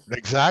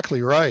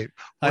 Exactly right.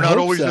 I We're not hope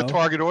always the so.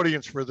 target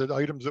audience for the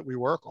items that we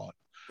work on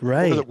or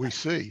Right. that we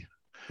see.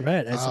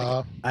 Right. It's like,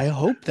 Uh, I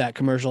hope that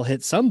commercial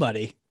hits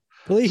somebody. same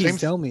Please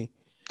tell me.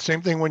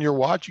 Same thing when you're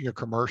watching a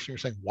commercial, you're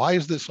saying, why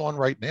is this on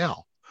right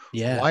now?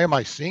 Yeah. Why am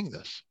I seeing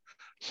this?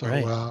 So,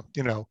 Right.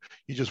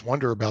 you just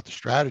wonder about the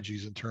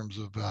strategies in terms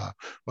of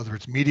whether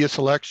it's media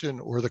selection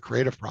or the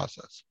creative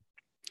process.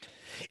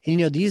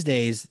 And these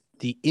days,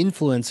 the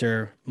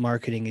influencer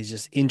marketing is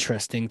just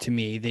interesting to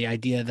me. The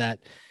idea that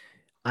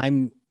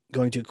I'm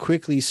going to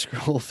quickly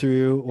scroll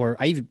through, or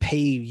I even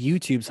pay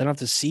YouTube so I don't have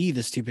to see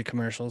the stupid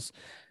commercials.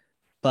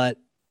 But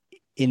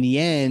in the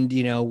end,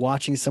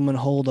 watching someone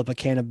hold up a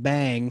can of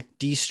Bang,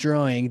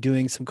 destroying,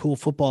 doing some cool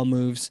football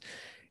moves.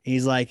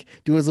 He's like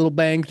doing his little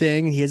Bang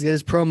thing. He has got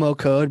his promo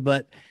code,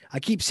 but I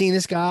keep seeing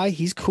this guy.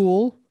 He's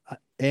cool.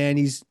 And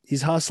he's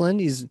hustling.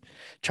 He's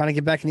trying to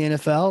get back in the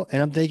NFL.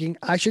 And I'm thinking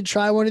I should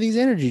try one of these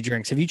energy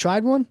drinks. Have you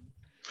tried one?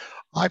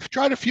 I've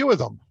tried a few of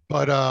them,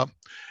 but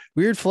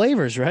Weird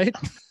flavors, right?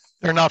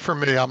 they're not for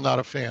me. I'm not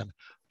a fan.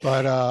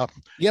 But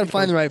You got to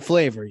find the right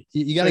flavor.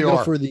 You got to they go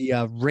are. for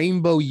the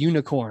rainbow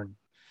unicorn.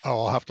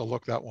 Oh, I'll have to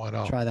look that one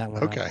up. Try that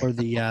one out. Okay. Or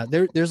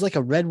there's like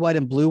a red, white,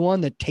 and blue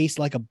one that tastes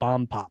like a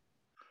bomb pop.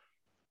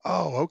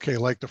 Oh, okay.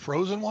 Like the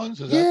frozen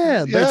ones? Is that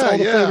Yeah, but it's Yeah, all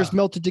the yeah. flavors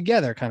melted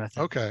together kind of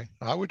thing. Okay.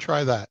 I would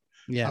try that.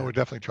 I Yeah. would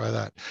definitely try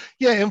that.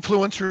 Yeah,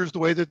 influencers, the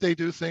way that they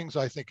do things,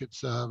 I think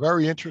it's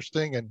very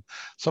interesting. And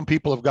some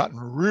people have gotten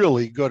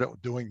really good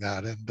at doing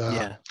that. And,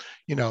 Yeah.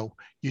 you know,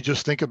 you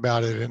just think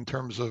about it in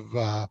terms of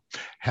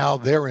how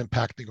they're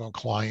impacting on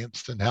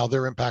clients and how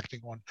they're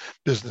impacting on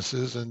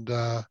businesses and,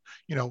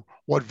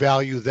 what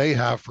value they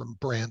have from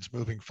brands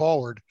moving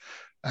forward.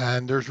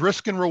 And there's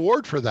risk and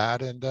reward for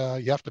that. And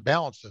you have to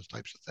balance those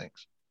types of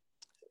things.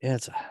 Yeah,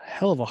 it's a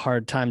hell of a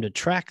hard time to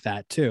track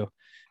that too.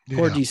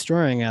 Poor Yeah.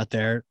 destroying out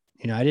there.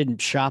 I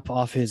didn't shop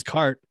off his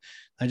cart.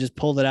 I just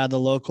pulled it out of the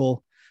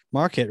local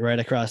market right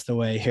across the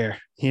way here.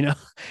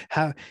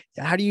 How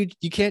how do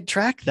you can't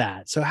track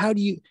that. So how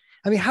do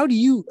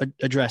you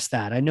address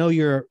that? I know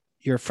you're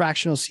a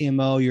fractional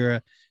CMO, you're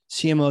a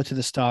CMO to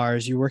the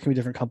stars, you're working with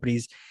different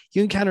companies.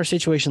 You encounter a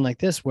situation like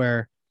this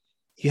where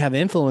you have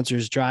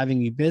influencers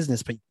driving you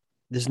business, but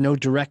there's no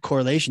direct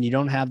correlation. You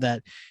don't have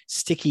that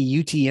sticky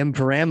UTM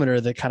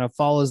parameter that kind of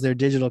follows their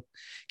digital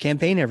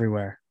campaign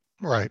everywhere.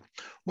 Right.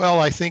 Well,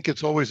 I think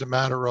it's always a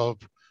matter of,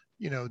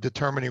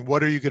 determining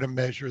what are you going to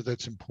measure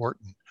that's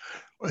important.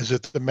 Is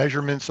it the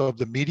measurements of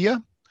the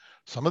media?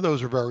 Some of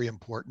those are very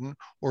important.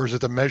 Or is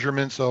it the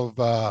measurements of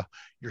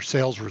your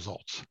sales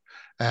results?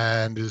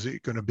 And is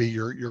it going to be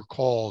your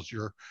calls,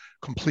 your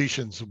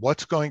completions?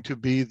 What's going to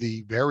be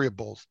the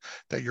variables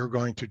that you're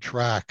going to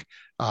track?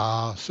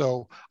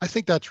 So I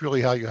think that's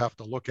really how you have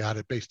to look at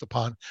it based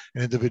upon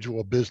an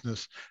individual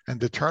business and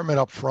determine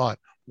up front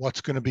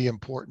what's going to be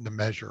important to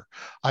measure.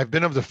 I've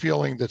been of the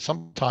feeling that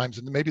sometimes,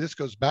 and maybe this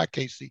goes back,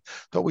 Casey,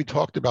 that we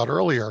talked about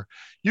earlier,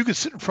 you could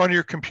sit in front of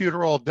your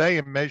computer all day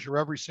and measure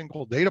every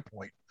single data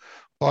point.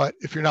 But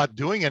if you're not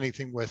doing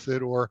anything with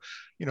it or,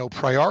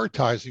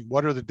 prioritizing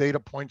what are the data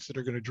points that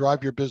are going to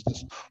drive your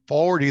business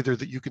forward, either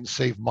that you can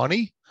save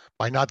money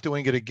by not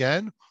doing it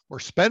again or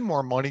spend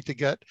more money to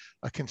get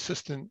a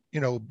consistent,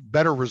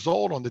 better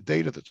result on the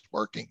data that's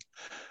working.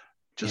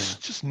 Yeah.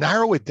 Just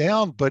narrow it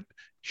down, but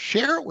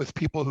share it with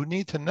people who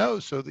need to know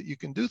so that you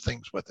can do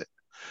things with it.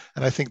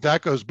 And I think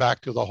that goes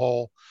back to the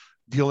whole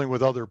dealing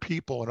with other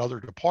people and other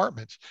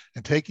departments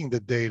and taking the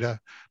data,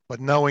 but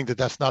knowing that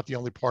that's not the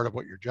only part of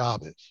what your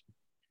job is.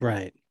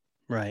 Right.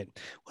 Right.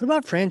 What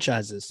about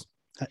franchises?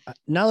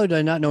 Not only do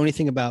I not know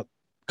anything about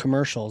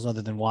commercials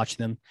other than watching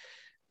them,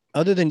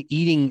 other than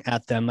eating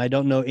at them, I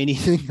don't know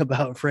anything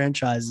about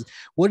franchises.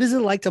 What is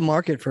it like to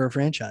market for a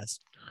franchise?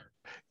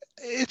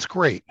 It's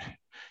great.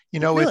 You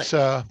know, Really?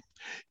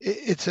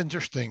 it's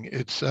interesting.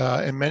 It's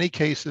in many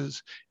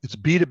cases it's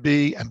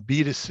B2B and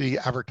B2C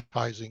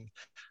advertising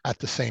at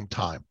the same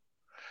time.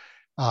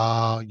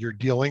 You're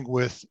dealing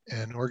with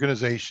an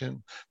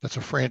organization that's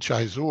a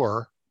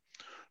franchisor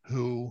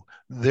who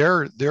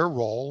their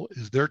role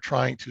is they're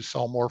trying to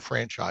sell more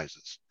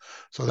franchises.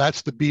 So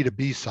that's the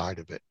B2B side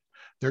of it.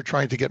 They're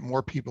trying to get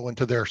more people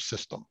into their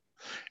system.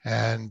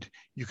 And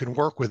you can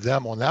work with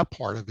them on that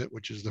part of it,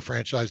 which is the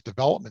franchise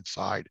development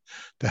side,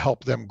 to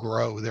help them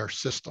grow their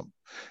system.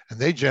 And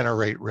they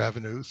generate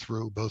revenue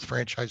through both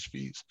franchise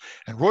fees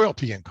and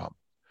royalty income.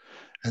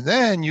 And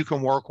then you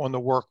can work on the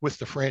work with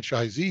the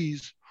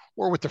franchisees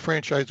or with the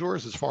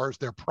franchisors as far as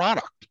their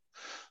product.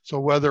 So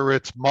whether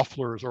it's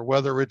mufflers or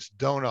whether it's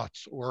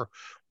donuts or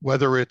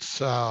whether it's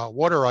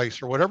water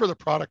ice or whatever the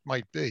product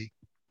might be,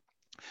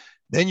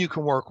 then you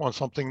can work on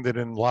something that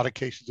in a lot of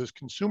cases is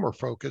consumer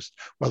focused,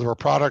 whether a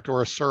product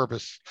or a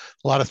service.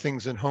 A lot of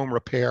things in home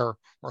repair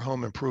or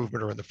home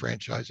improvement are in the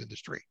franchise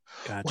industry.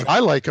 What Gotcha. I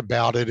like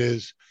about it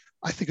is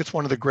I think it's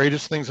one of the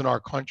greatest things in our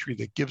country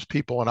that gives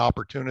people an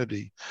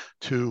opportunity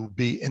to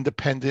be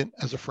independent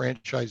as a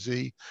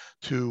franchisee,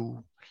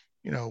 to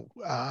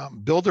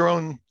build their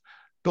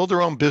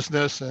own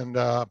business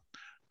and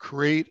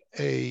create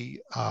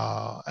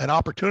an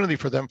opportunity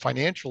for them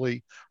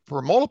financially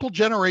for multiple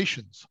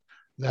generations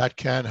that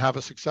can have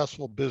a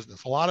successful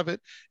business. A lot of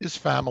it is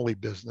family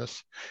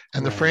business.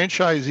 And the Right.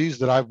 franchisees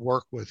that I've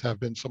worked with have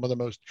been some of the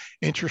most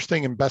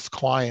interesting and best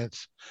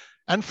clients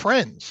and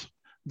friends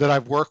that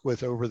I've worked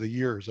with over the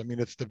years. I mean,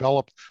 it's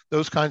developed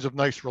those kinds of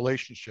nice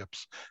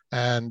relationships.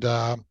 And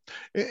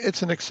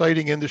it's an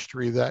exciting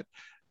industry that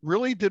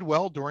really did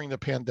well during the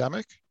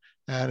pandemic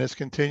and is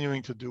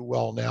continuing to do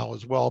well now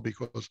as well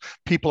because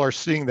people are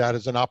seeing that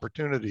as an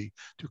opportunity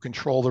to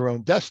control their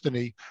own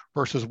destiny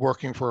versus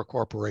working for a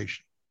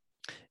corporation.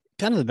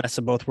 Kind of the best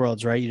of both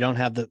worlds, right? You don't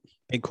have the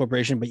big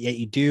corporation, but yet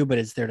you do, but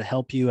it's there to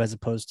help you as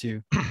opposed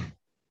to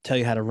tell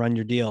you how to run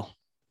your deal.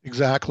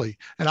 Exactly.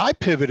 And I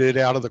pivoted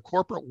out of the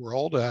corporate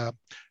world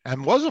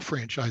and was a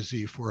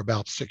franchisee for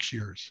about 6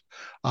 years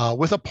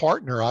with a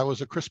partner. I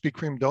was a Krispy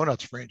Kreme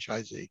Donuts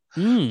franchisee.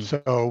 Mm,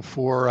 So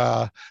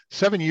for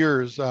 7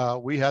 years,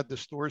 we had the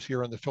stores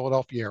here in the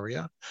Philadelphia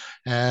area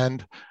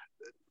and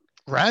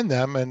ran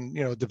them and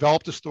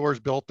developed the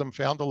stores, built them,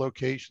 found the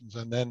locations,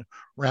 and then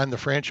ran the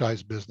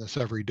franchise business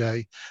every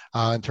day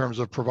in terms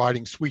of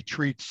providing sweet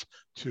treats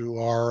to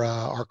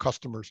our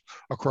customers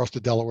across the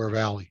Delaware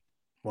Valley.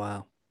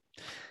 wow.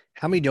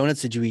 How many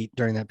donuts did you eat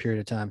during that period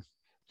of time?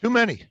 Too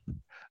many.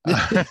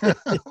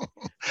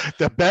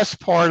 The best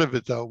part of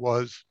it, though,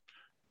 was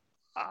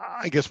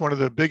I guess one of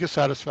the biggest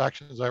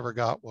satisfactions I ever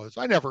got was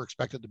I never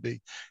expected to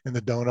be in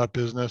the donut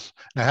business.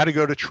 And I had to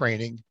go to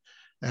training,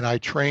 and I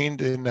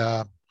trained in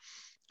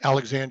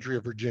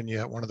Alexandria, Virginia,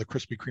 at one of the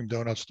Krispy Kreme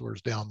donut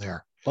stores down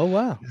there. Oh,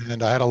 wow.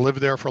 And I had to live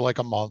there for like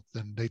a month,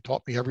 and they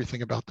taught me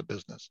everything about the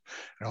business.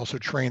 And I also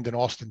trained in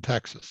Austin,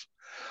 Texas.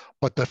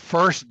 But the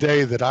first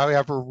day that I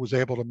ever was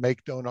able to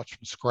make donuts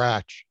from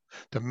scratch,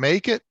 to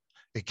make it,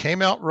 it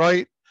came out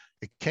right,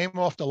 it came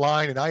off the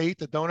line, and I ate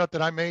the donut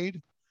that I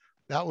made.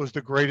 That was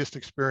the greatest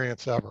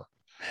experience ever.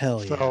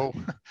 Hell yeah. So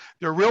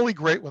they're really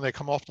great when they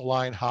come off the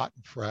line hot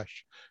and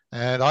fresh.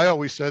 And I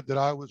always said that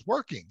I was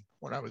working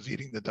when I was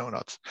eating the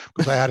donuts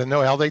because I had to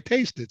know how they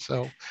tasted.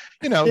 So,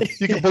 you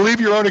can believe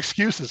your own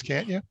excuses,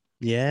 can't you?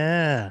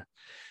 Yeah.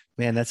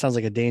 Man, that sounds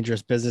like a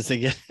dangerous business to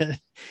get.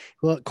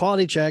 Well,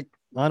 quality check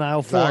on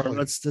aisle 4. Exactly.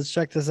 Let's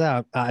check this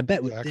out. I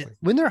bet Exactly.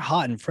 when they're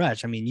hot and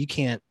fresh, I mean, you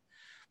can't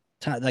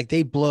like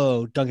they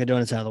blow Dunkin'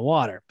 Donuts out of the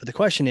water. But the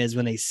question is,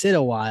 when they sit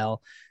a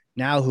while,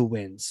 now who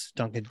wins,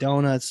 Dunkin'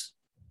 Donuts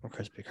or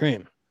Krispy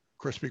Kreme?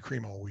 Krispy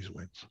Kreme always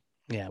wins.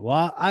 Yeah,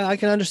 well, I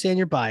can understand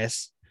your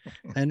bias.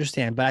 I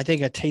understand, but I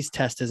think a taste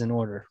test is in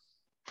order.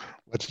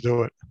 Let's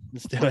do it.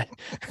 Let's do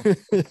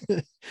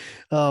it.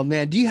 Oh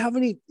man, do you have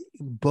any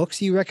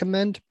books you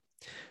recommend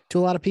to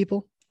a lot of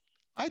people?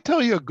 I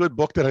tell you a good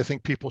book that I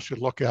think people should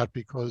look at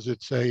because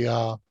it's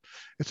a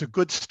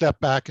good step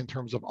back in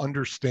terms of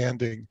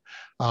understanding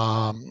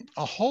a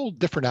whole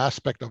different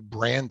aspect of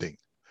branding.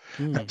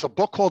 And it's a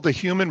book called The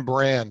Human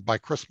Brand by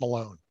Chris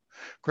Malone.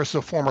 Chris is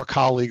a former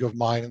colleague of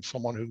mine and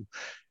someone who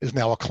is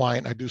now a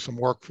client I do some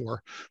work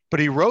for. But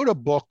he wrote a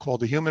book called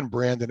The Human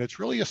Brand, and it's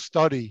really a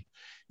study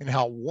in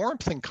how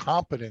warmth and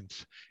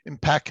competence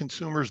impact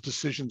consumers'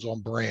 decisions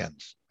on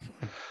brands.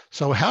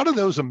 So how do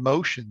those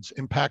emotions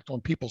impact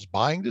on people's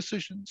buying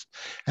decisions,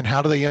 and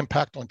how do they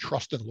impact on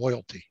trust and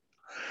loyalty?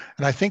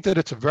 And I think that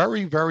it's a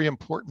very, very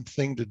important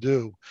thing to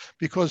do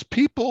because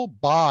people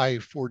buy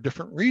for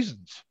different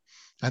reasons.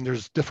 And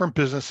there's different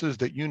businesses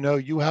that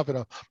you have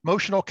an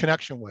emotional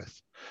connection with.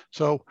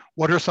 So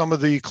what are some of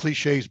the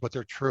cliches, but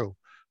they're true?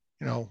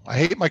 I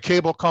hate my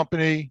cable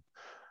company.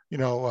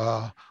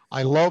 I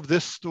love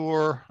this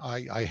store.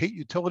 I hate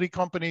utility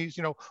companies,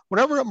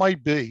 whatever it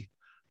might be.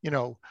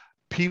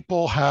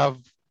 People have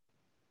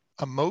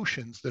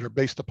emotions that are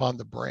based upon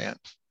the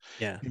brands.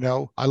 Yeah.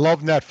 I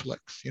love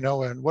Netflix,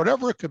 and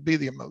whatever it could be,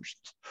 the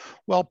emotions.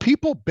 Well,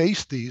 people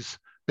base these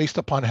based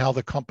upon how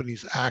the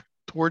companies act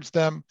towards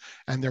them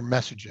and their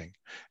messaging.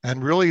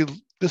 And really,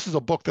 this is a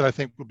book that I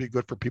think would be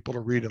good for people to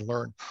read and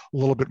learn a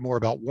little bit more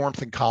about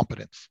warmth and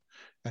competence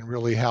and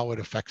really how it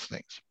affects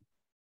things.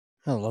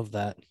 I love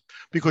that.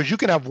 Because you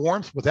can have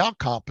warmth without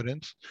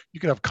competence.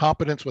 You can have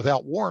competence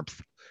without warmth.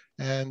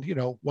 And,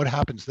 what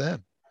happens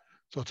then?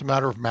 So it's a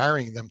matter of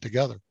marrying them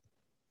together.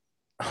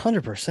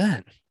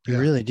 100%. You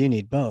really do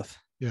need both.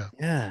 Yeah.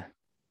 Yeah.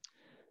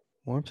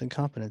 Warmth and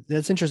competence.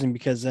 That's interesting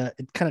because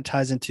it kind of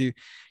ties into,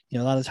 a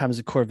lot of times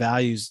the core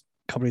values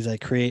companies I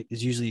create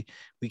is usually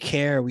we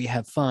care, we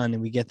have fun,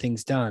 and we get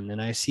things done.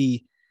 And I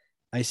see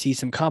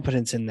some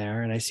competence in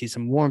there, and I see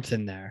some warmth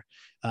in there,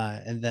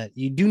 and that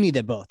you do need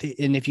that both.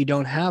 And if you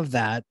don't have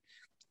that,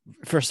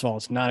 first of all,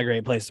 it's not a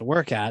great place to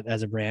work at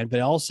as a brand, but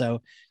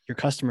also your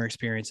customer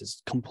experience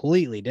is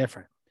completely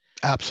different.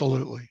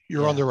 Absolutely.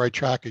 You're on the right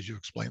track as you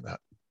explain that.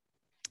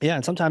 Yeah.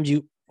 And sometimes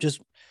you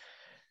just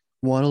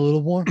want a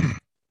little warmth.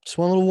 Just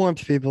want a little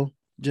warmth, people.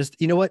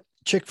 Just, you know what?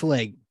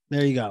 Chick-fil-A.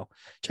 There you go.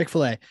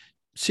 Chick-fil-A.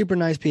 Super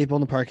nice people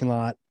in the parking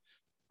lot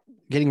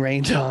getting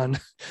rained on.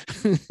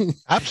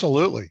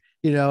 Absolutely.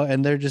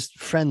 And they're just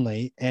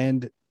friendly.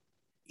 And,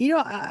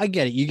 I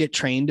get it. You get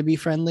trained to be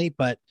friendly,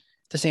 but at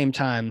the same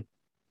time,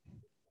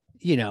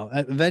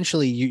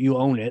 eventually you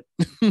own it,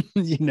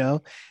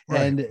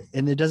 right.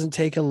 And it doesn't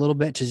take a little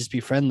bit to just be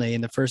friendly.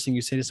 And the first thing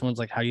you say to someone's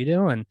like, how you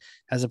doing?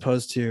 As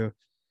opposed to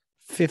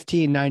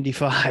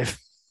 $15.95,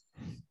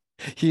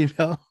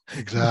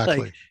 Exactly.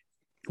 Like,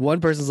 one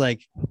person's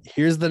like,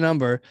 here's the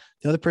number.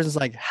 The other person's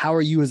like, how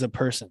are you as a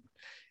person?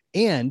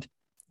 And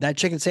that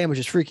chicken sandwich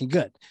is freaking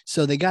good.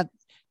 So they got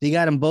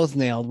them both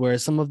nailed.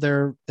 Whereas some of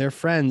their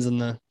friends on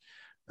the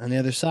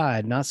other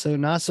side, not so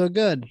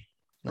good.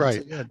 Right.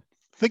 So good.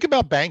 Think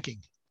about banking,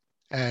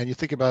 and you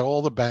think about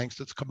all the banks.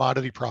 That's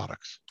commodity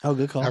products. Oh,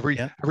 good call.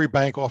 Every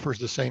bank offers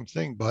the same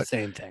thing, but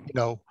same thing.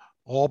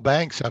 All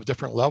banks have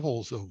different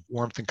levels of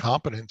warmth and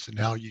competence and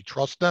how you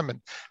trust them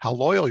and how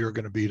loyal you're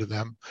going to be to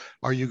them.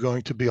 Are you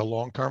going to be a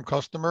long-term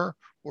customer,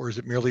 or is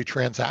it merely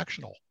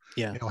transactional?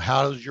 Yeah.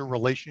 How is your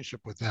relationship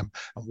with them,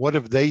 and what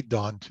have they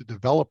done to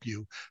develop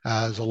you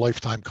as a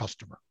lifetime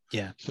customer?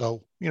 Yeah.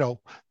 So,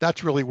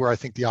 that's really where I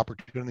think the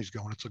opportunity is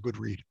going. It's a good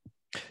read.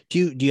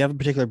 Do you have a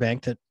particular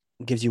bank that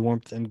gives you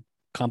warmth and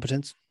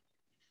competence?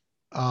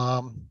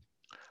 No,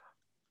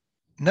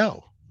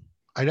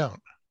 I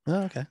don't.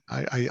 Oh, okay.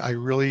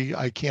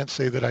 I can't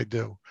say that I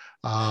do.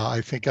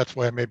 I think that's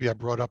why maybe I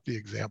brought up the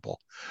example.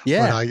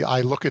 Yeah. But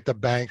I look at the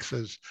banks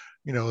as,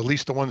 at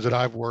least the ones that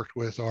I've worked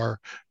with are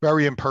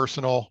very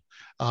impersonal.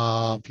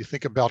 Mhm. If you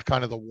think about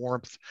kind of the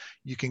warmth,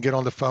 you can get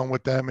on the phone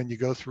with them and you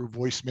go through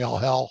voicemail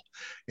hell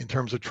in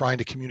terms of trying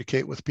to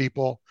communicate with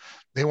people.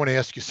 They want to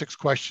ask you 6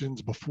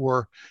 questions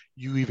before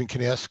you even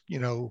can ask,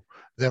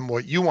 them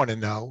what you want to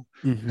know.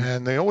 Mhm.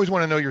 And they always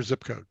want to know your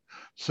zip code.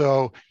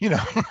 So,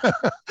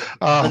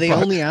 Or they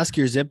but only ask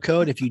your zip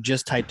code if you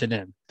just typed it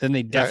in. Then they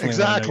yeah, definitely want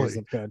to know your exactly.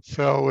 zip code.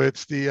 So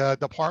it's the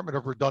Department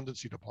of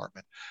Redundancy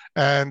Department.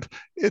 And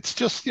it's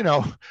just,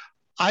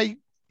 I,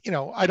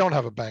 I don't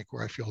have a bank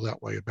where I feel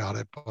that way about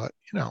it, but,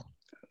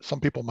 some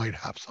people might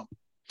have some.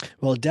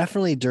 Well,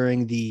 definitely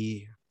during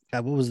the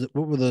what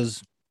were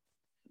those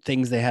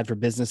things they had for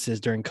businesses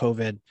during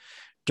COVID?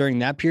 During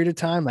that period of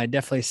time, I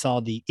definitely saw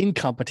the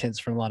incompetence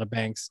from a lot of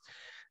banks.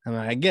 I mean,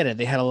 I get it;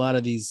 they had a lot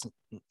of these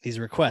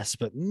requests,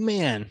 but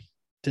man,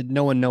 did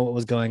no one know what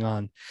was going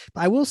on?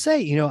 But I will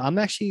say, I'm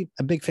actually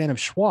a big fan of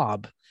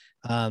Schwab,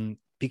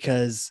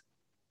 because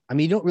I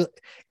mean, you don't really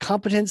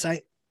competence.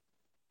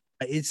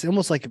 It's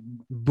almost like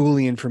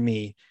Boolean for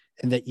me,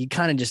 and that you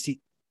kind of just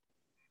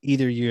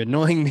either you're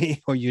annoying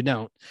me or you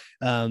don't,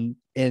 and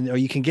or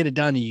you can get it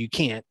done or you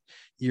can't.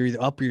 You're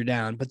either up or you're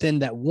down. But then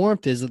that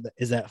warmth is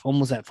that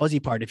almost that fuzzy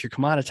part if you're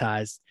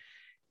commoditized.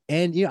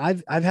 And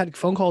I've had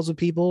phone calls with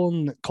people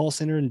in the call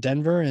center in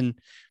Denver, and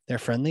they're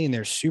friendly and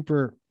they're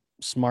super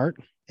smart,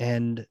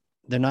 and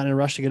they're not in a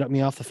rush to get me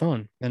off the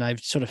phone. And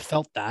I've sort of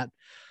felt that,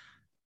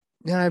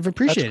 and I've That's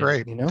appreciated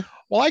great. it.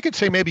 Well, I could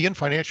say maybe in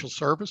financial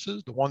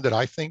services, the one that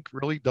I think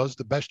really does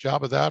the best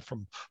job of that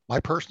from my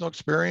personal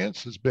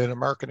experience has been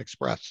American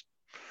Express.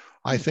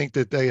 I think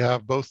that they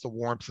have both the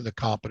warmth and the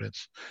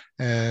competence.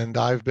 And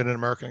I've been an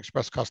American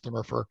Express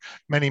customer for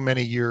many,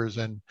 many years,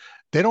 and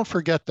they don't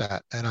forget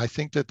that. And I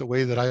think that the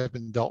way that I've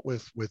been dealt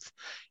with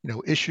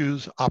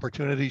issues,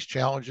 opportunities,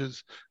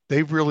 challenges,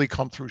 they've really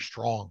come through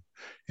strong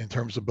in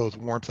terms of both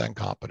warmth and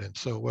competence.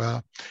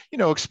 So,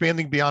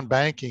 expanding beyond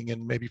banking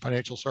and maybe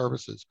financial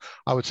services,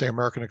 I would say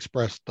American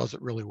Express does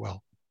it really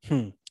well.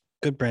 Hmm.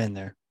 Good brand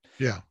there.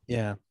 Yeah.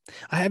 Yeah.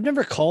 I have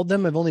never called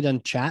them. I've only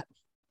done chat.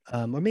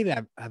 Or maybe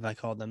I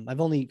called them.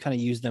 I've only kind of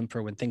used them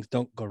for when things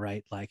don't go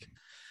right, like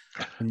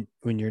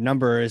when your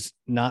number is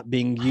not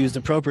being used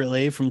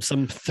appropriately from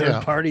some third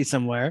Yeah. party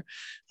somewhere.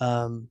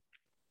 Um,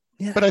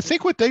 yeah, But I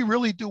think what they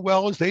really do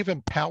well is they've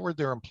empowered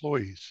their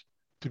employees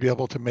to be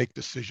able to make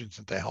decisions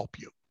and to help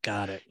you.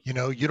 got it. You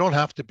don't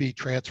have to be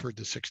transferred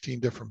to 16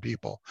 different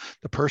people.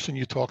 The person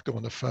you talk to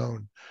on the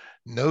phone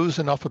knows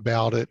enough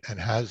about it and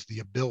has the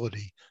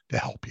ability to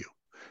help you.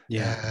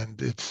 Yeah, And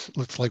it's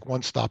like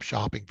one-stop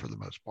shopping for the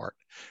most part.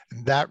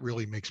 And that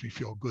really makes me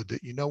feel good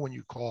that when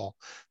you call,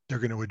 they're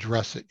going to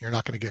address it. You're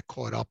not going to get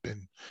caught up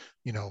in,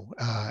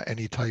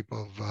 any type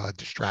of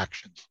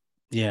distractions.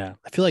 yeah.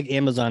 I feel like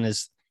Amazon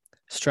is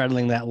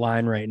straddling that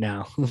line right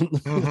now.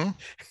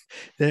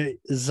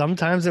 Mm-hmm.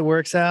 Sometimes it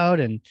works out,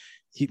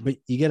 but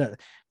you get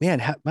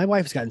my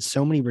wife's gotten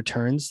so many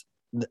returns.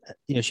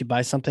 She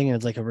buys something and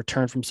it's like a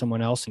return from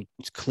someone else, and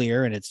it's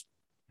clear and it's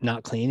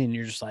not clean, and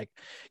you're just like,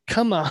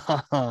 come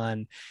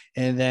on.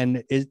 And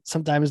then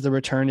sometimes the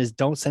return is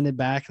don't send it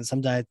back, and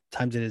sometimes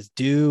it is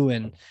due,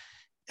 and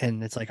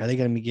it's like, are they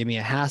going to give me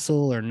a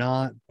hassle or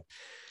not?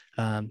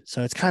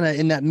 So it's kind of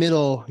in that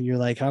middle. You're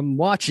like, I'm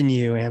watching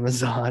you,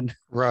 Amazon.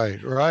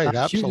 Right, right, Shooting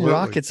absolutely.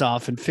 rockets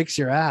off and fix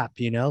your app.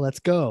 Let's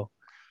go.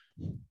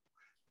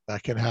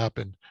 That can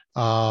happen.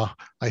 Uh,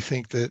 I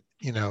think that,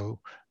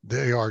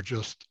 they are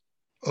just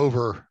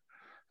over.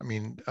 I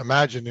mean,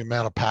 imagine the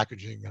amount of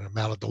packaging and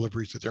amount of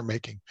deliveries that they're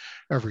making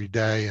every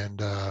day. And,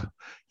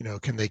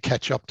 can they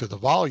catch up to the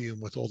volume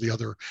with all the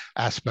other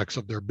aspects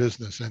of their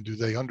business? And do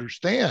they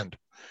understand,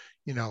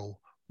 you know,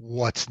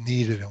 what's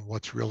needed and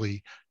what's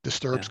really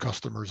disturbs Yeah,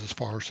 customers as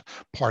far as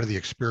part of the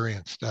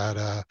experience,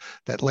 that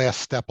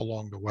last step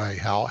along the way?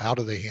 How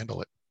do they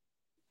handle it?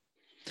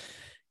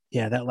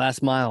 yeah. That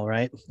last mile,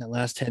 right? That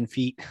last 10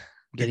 feet,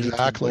 getting it to the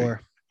Exactly.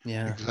 door.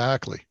 Yeah.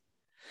 Exactly.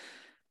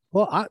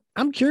 Well,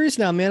 I'm curious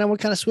now, man. I want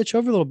to kind of switch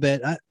over a little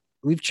bit.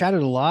 We've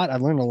chatted a lot.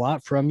 I've learned a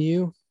lot from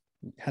you.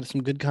 Had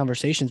some good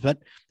conversations, but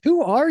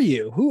who are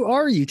you? Who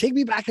are you? Take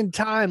me back in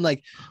time,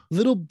 like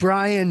little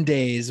Brian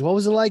days. What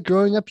was it like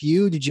growing up?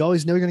 Did you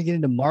always know you're going to get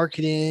into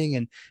marketing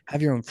and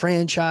have your own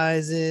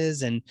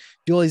franchises and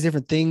do all these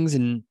different things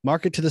and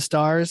market to the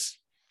stars?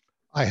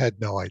 I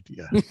had no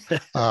idea.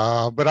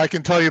 But I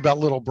can tell you about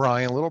little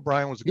Brian. Little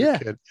Brian was a good Yeah.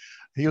 kid.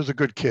 He was a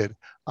good kid.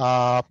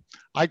 Uh,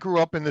 I grew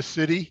up in the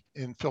city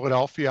in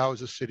Philadelphia. I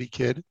was a city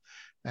kid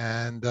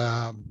and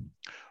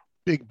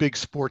big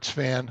sports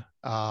fan.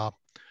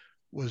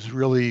 Was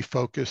really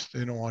focused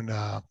in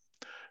on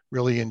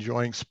really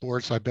enjoying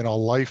sports. I've been a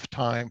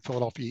lifetime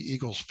Philadelphia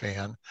Eagles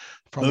fan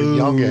from a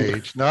young Boo.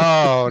 age.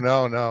 No,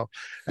 no, no.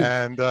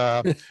 And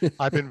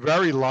I've been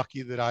very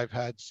lucky that I've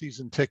had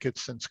season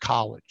tickets since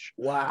college.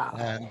 Wow.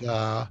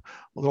 And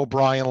little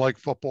Brian liked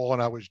football,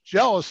 and I was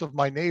jealous of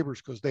my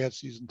neighbors because they had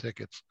season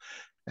tickets.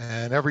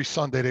 And every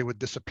Sunday they would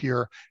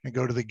disappear and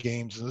go to the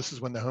games. And this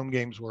is when the home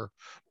games were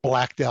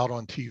blacked out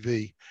on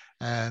TV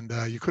and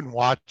you couldn't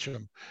watch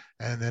them.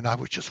 And then I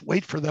would just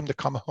wait for them to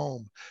come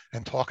home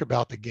and talk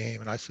about the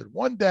game. And I said,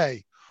 one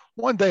day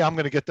one day I'm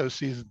going to get those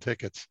season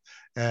tickets.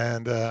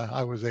 And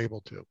I was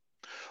able to.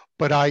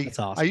 But I That's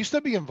I awesome. used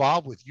to be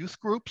involved with youth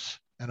groups,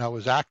 and I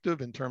was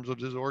active in terms of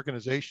these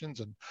organizations.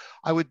 And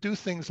I would do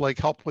things like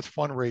help with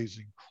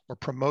fundraising or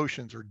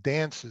promotions or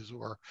dances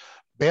or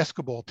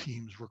basketball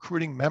teams,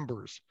 recruiting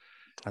members.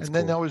 That's And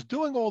then I cool. was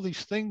doing all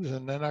these things.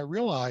 And then I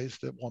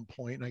realized at one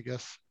point, I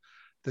guess,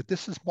 that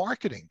this is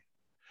marketing.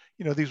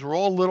 These were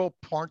all little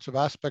parts of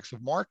aspects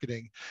of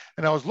marketing.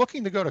 And I was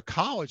looking to go to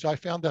college. I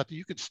found out that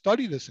you could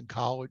study this in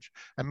college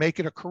and make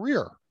it a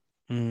career.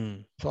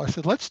 Mm. So I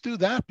said, let's do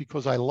that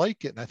because I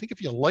like it. And I think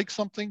if you like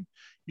something,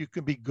 you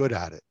can be good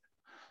at it.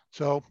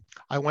 So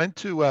I went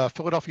to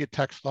Philadelphia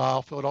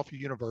Textile, Philadelphia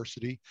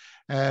University.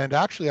 And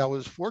actually, I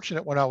was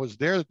fortunate when I was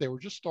there that they were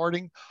just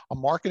starting a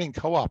marketing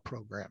co-op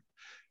program.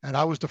 And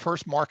I was the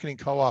first marketing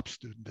co-op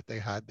student that they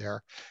had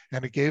there.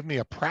 And it gave me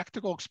a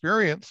practical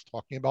experience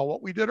talking about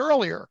what we did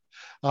earlier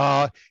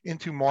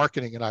into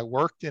marketing. And I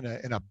worked in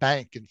a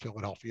bank in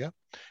Philadelphia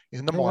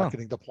in the Oh wow.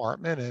 marketing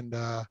department. And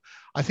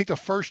I think the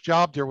first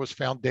job there was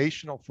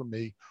foundational for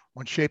me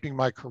on shaping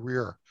my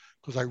career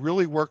because I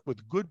really worked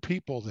with good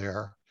people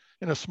there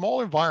in a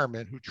small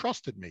environment who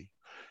trusted me.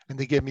 And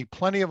they gave me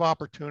plenty of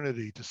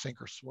opportunity to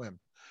sink or swim.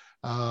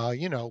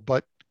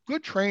 But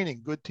good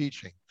training, good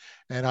teaching.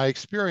 And I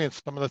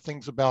experienced some of the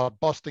things about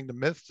busting the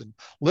myths and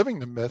living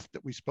the myth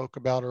that we spoke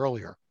about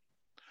earlier.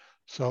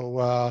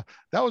 So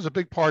that was a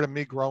big part of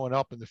me growing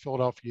up in the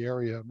Philadelphia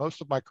area.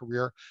 Most of my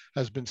career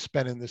has been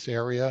spent in this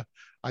area.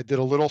 I did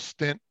a little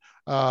stint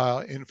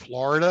in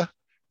Florida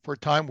for a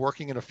time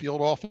working in a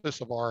field office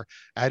of our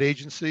ad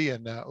agency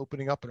and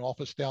opening up an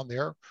office down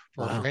there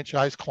for a Wow.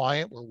 franchise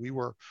client where we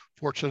were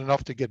fortunate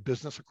enough to get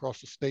business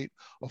across the state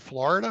of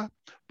Florida.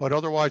 But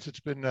otherwise, it's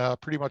been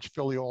pretty much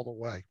Philly all the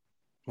way.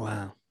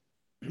 Wow.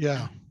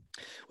 Yeah.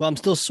 Well, I'm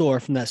still sore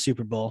from that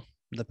Super Bowl,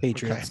 the Okay.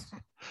 Patriots.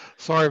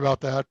 Sorry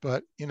about that,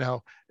 but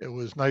it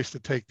was nice to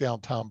take down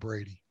Tom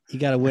Brady. You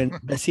got to win.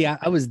 But see,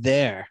 I was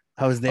there.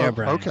 I was there, Oh,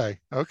 Brian. okay.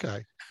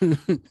 Okay.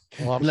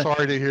 Well, I'm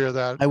sorry to hear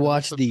that. I It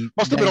watched the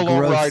must have been a long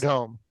ride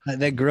home.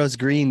 that gross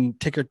green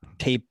ticker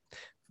tape,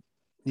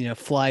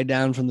 fly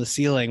down from the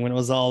ceiling when it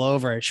was all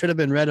over. It should have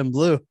been red and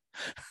blue.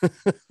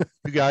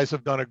 You guys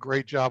have done a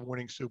great job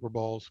winning Super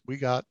Bowls. We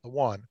got the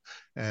one,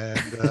 and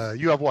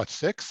you have what,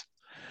 six?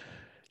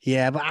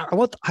 Yeah, but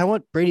I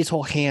want Brady's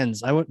whole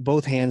hands. I want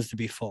both hands to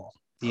be full.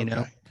 You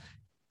know, Okay.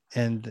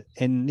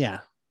 and yeah,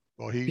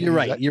 Well, you're he's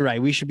right. You're right.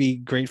 We should be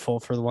grateful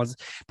for the ones.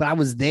 But I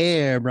was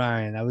there,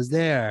 Brian. I was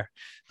there.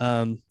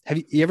 Have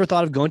you ever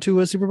thought of going to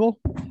a Super Bowl?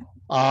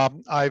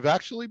 I've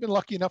actually been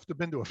lucky enough to have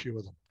been to a few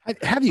of them.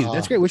 Have you?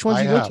 That's great. Which ones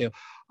I did you go have. to?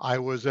 I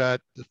was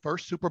at the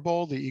first Super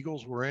Bowl the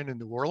Eagles were in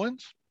New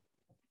Orleans.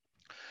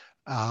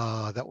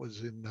 That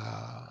was in,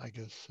 I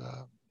guess,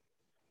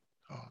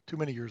 too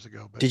many years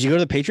ago. But Did you go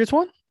to the Patriots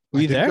one? Were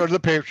I you didn't there? go to the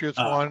Patriots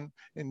Oh, one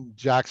in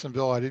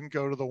Jacksonville. I didn't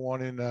go to the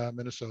one in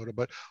Minnesota.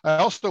 But I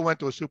also went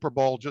to a Super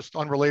Bowl just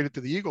unrelated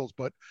to the Eagles.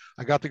 But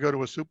I got to go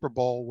to a Super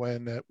Bowl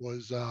when it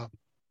was, I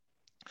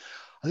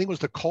think it was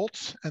the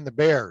Colts and the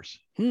Bears.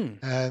 hmm.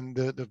 And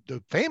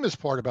the famous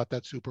part about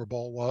that Super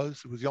Bowl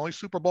was it was the only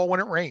Super Bowl when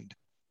it rained.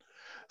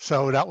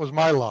 So that was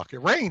my luck. It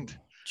rained.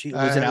 Gee,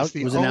 was it And it's out?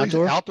 the Was it an only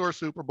outdoor? outdoor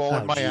Super Bowl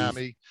in Oh, geez.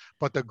 Miami.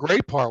 But the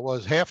great part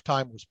was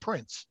halftime was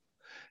Prince,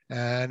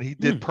 and he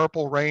did Hmm.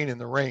 Purple Rain in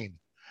the Rain.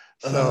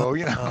 Oh, So, oh,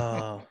 it was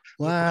a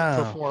great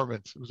wow.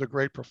 performance. It was a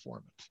great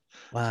performance.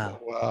 So,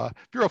 Wow.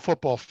 if you're a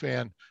football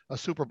fan, a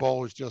Super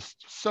Bowl is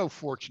just so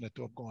fortunate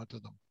to have gone to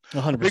them.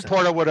 A big 100%.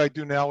 part of what I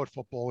do now with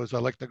football is I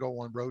like to go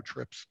on road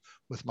trips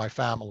with my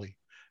family.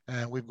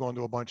 And we've gone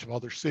to a bunch of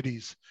other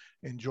cities,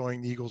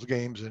 enjoying the Eagles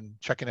games and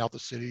checking out the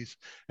cities.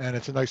 And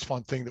it's a nice,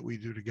 fun thing that we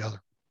do together.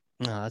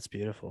 Oh, that's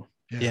beautiful.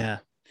 Yeah. Yeah.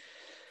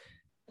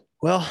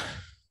 Well,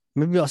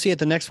 maybe I'll see you at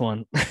the next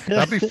one.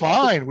 That'd be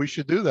fine. We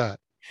should do that.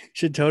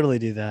 Should totally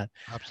do that.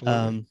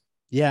 Absolutely.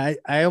 Yeah,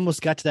 I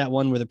almost got to that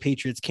one where the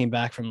Patriots came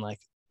back from like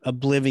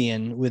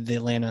oblivion with the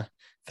Atlanta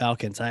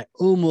Falcons. I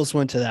almost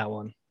went to that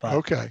one, but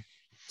Okay.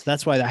 so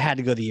that's why I had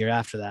to go the year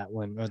after that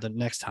one or the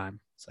next time.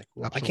 It's like,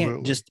 well,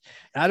 Absolutely.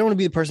 I don't want to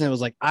be the person that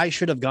was like, I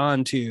should have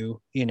gone to,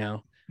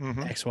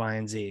 Mm-hmm. X, Y,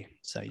 and Z.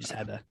 So you just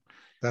That's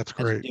had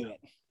to great. do it.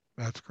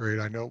 That's great.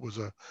 I know it was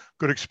a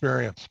good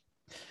experience.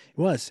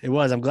 It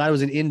was. I'm glad it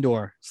was an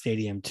indoor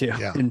stadium too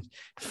Yeah. in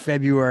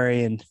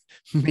February in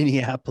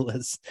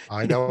Minneapolis.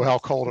 I know how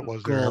cold it So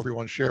was there. cold.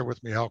 Everyone shared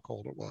with me how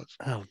cold it was.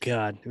 Oh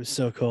God, it was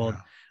so cold.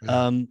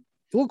 Yeah. Yeah.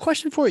 Well,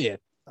 question for you.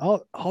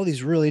 All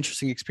these really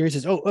interesting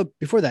experiences.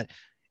 Before that,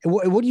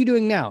 what are you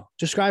doing now?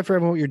 Describe for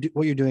everyone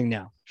what you're doing now.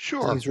 I think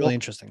Sure. it's really Well,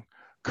 interesting.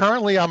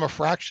 currently I'm a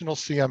fractional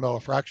CMO, a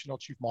fractional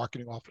chief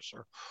marketing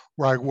officer,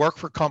 where I work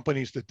for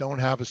companies that don't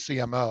have a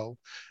CMO,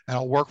 and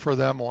I'll work for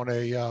them on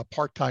a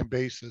part-time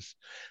basis,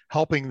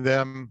 helping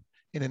them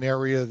in an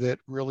area that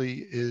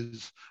really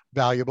is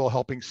valuable,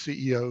 helping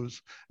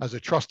CEOs as a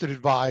trusted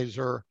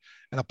advisor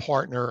and a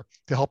partner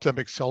to help them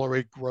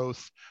accelerate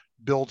growth,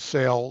 build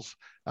sales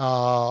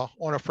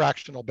on a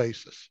fractional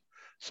basis.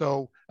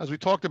 So, as we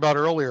talked about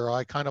earlier,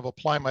 I kind of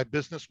apply my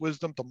business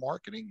wisdom to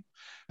marketing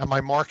and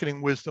my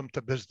marketing wisdom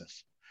to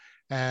business.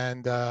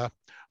 And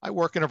I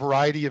work in a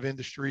variety of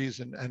industries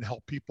and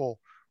help people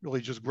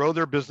really just grow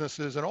their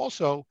businesses. And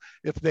also,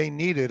 if they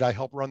need it, I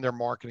help run their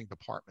marketing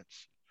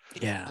departments.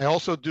 Yeah. I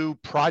also do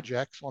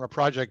projects on a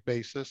project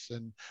basis,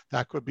 and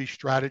that could be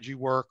strategy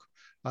work,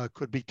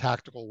 could be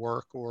tactical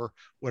work, or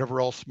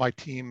whatever else my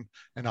team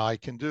and I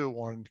can do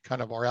on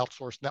kind of our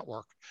outsourced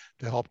network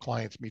to help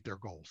clients meet their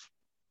goals.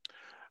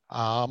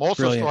 I'm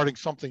also Brilliant. starting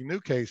something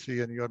new, Casey,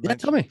 and you had Yeah.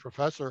 Tell mentioned me.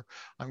 professor.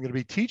 I'm going to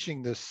be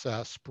teaching this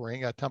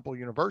spring at Temple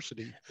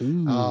University,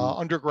 Ooh.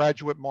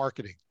 undergraduate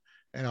marketing.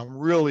 And I'm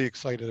really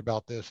excited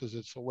about this as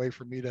it's a way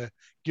for me to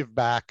give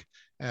back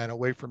and a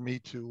way for me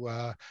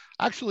to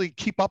actually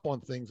keep up on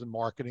things in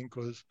marketing,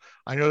 because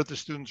I know that the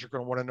students are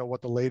going to want to know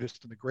what the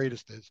latest and the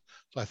greatest is.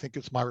 So I think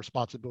it's my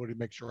responsibility to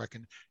make sure I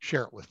can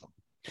share it with them.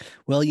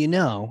 Well,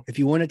 if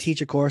you want to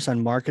teach a course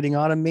on marketing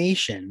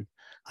automation,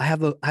 I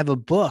have a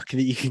book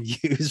that you can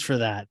use for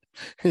that.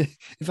 In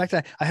fact,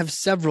 I have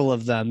several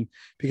of them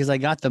because I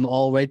got them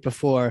all right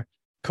before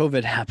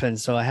COVID happened.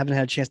 So I haven't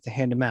had a chance to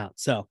hand them out.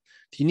 So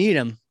if you need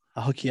them,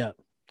 I'll hook you up.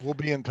 We'll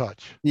be in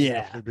touch. We'll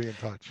Yeah. definitely be in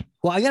touch.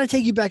 Well, I got to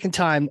take you back in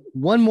time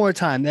one more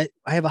time. That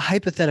I have a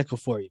hypothetical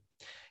for you,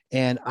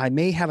 and I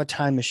may have a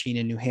time machine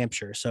in New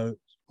Hampshire. So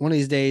one of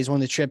these days, one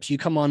of the trips, you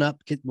come on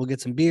up, we'll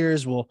get some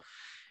beers, we'll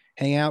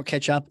hang out,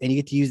 catch up, and you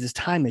get to use this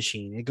time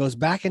machine. It goes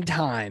back in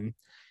time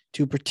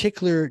to a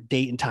particular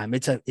date and time.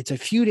 It's a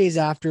few days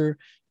after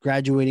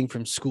graduating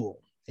from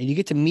school, and you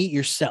get to meet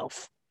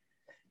yourself.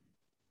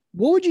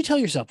 What would you tell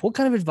yourself? What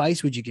kind of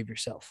advice would you give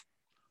yourself?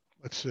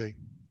 Let's see.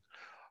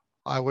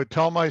 I would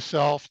tell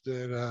myself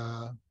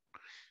that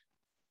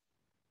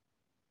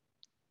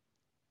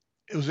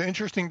it was an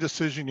interesting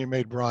decision you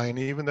made, Brian,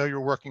 even though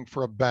you're working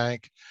for a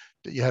bank,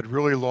 that you had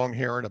really long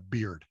hair and a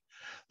beard.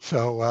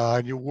 So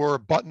you wore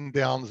button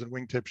downs and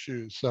wingtip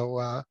shoes. So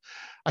I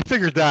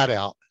figured that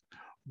out.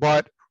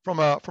 But from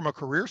a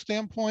career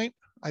standpoint,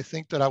 I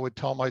think that I would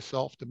tell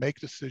myself to make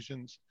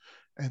decisions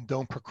and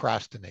don't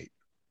procrastinate.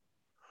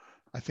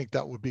 I think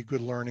that would be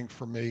good learning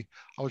for me.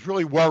 I was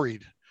really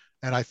worried,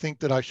 and I think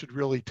that I should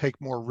really take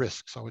more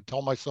risks. I would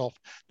tell myself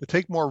to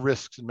take more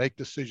risks and make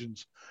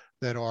decisions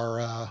that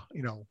are,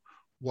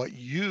 what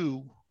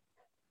you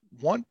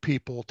want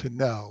people to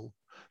know,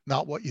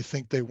 not what you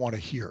think they want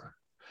to hear.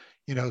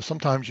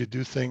 Sometimes you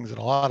do things, and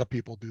a lot of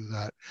people do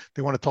that.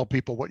 They want to tell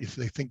people what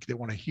they think they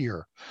want to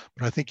hear,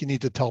 but I think you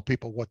need to tell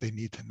people what they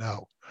need to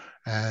know.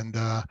 And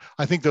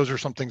I think those are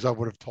some things I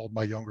would have told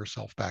my younger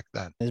self back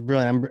then. It's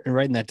brilliant. I'm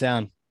writing that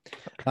down.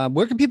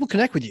 Where can people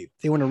connect with you?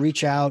 If they want to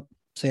reach out,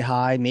 say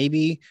hi.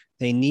 Maybe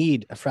they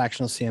need a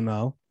fractional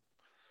CMO.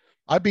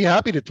 I'd be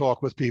happy to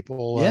talk with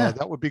people. Yeah.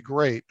 That would be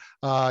great.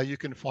 You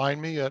can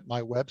find me at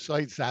my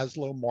website,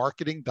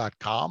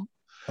 zaslowmarketing.com.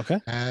 Okay.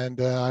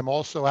 And I'm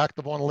also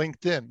active on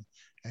LinkedIn.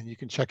 And you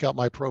can check out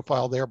my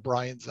profile there,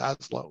 Brian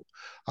Zaslow.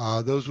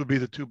 Those would be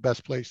the two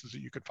best places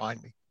that you could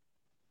find me.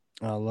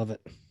 I love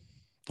it.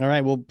 All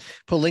right. We'll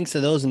put links to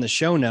those in the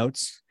show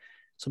notes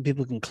so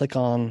people can click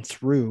on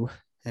through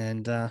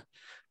and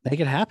make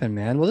it happen,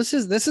 man. Well, this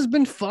has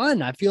been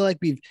fun. I feel like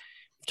we've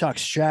talked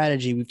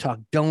strategy, we've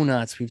talked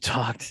donuts, we've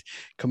talked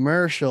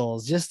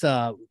commercials, just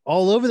all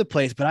over the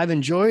place, but I've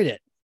enjoyed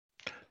it.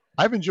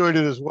 I've enjoyed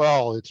it as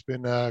well. It's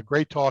been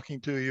great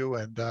talking to you,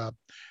 and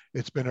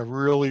it's been a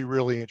really,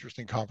 really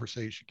interesting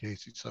conversation,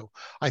 Casey. So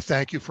I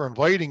thank you for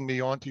inviting me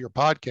onto your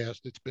podcast.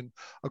 It's been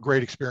a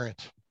great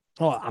experience.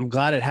 Oh, I'm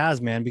glad it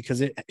has, man,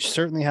 because it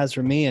certainly has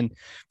for me. And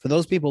for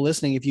those people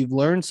listening, if you've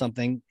learned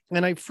something,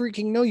 and I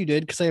freaking know you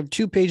did, because I have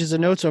 2 pages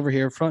of notes over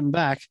here, front and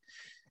back.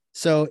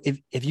 So if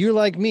you're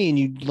like me and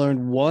you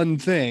learned one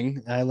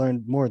thing, I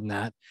learned more than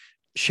that,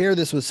 share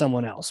this with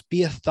someone else.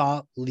 Be a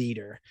thought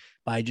leader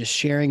by just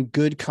sharing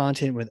good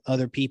content with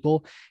other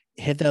people.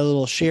 Hit that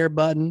little share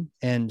button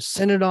and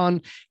send it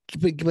on,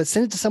 but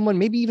send it to someone,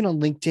 maybe even on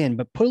LinkedIn,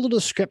 but put a little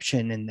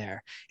description in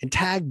there and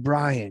tag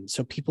Brian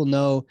so people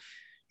know,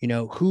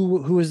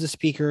 who was the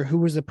speaker, who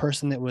was the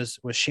person that was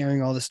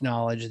sharing all this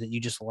knowledge that you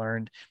just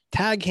learned.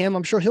 Tag him.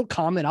 I'm sure he'll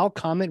comment. I'll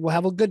comment. We'll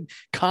have a good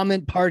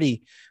comment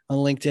party on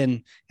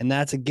LinkedIn. And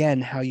that's,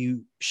 again, how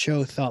you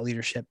show thought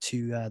leadership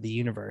to the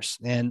universe.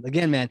 And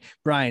again, man,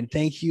 Brian,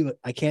 thank you.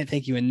 I can't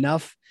thank you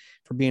enough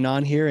for being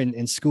on here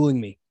and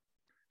schooling me.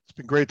 It's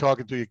been great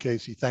talking to you,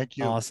 Casey. Thank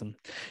you. Awesome.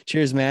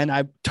 Cheers, man.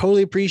 I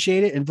totally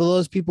appreciate it. And for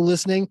those people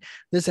listening,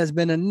 this has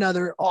been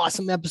another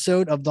awesome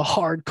episode of the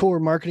Hardcore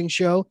Marketing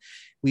Show.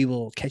 We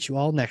will catch you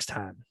all next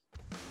time.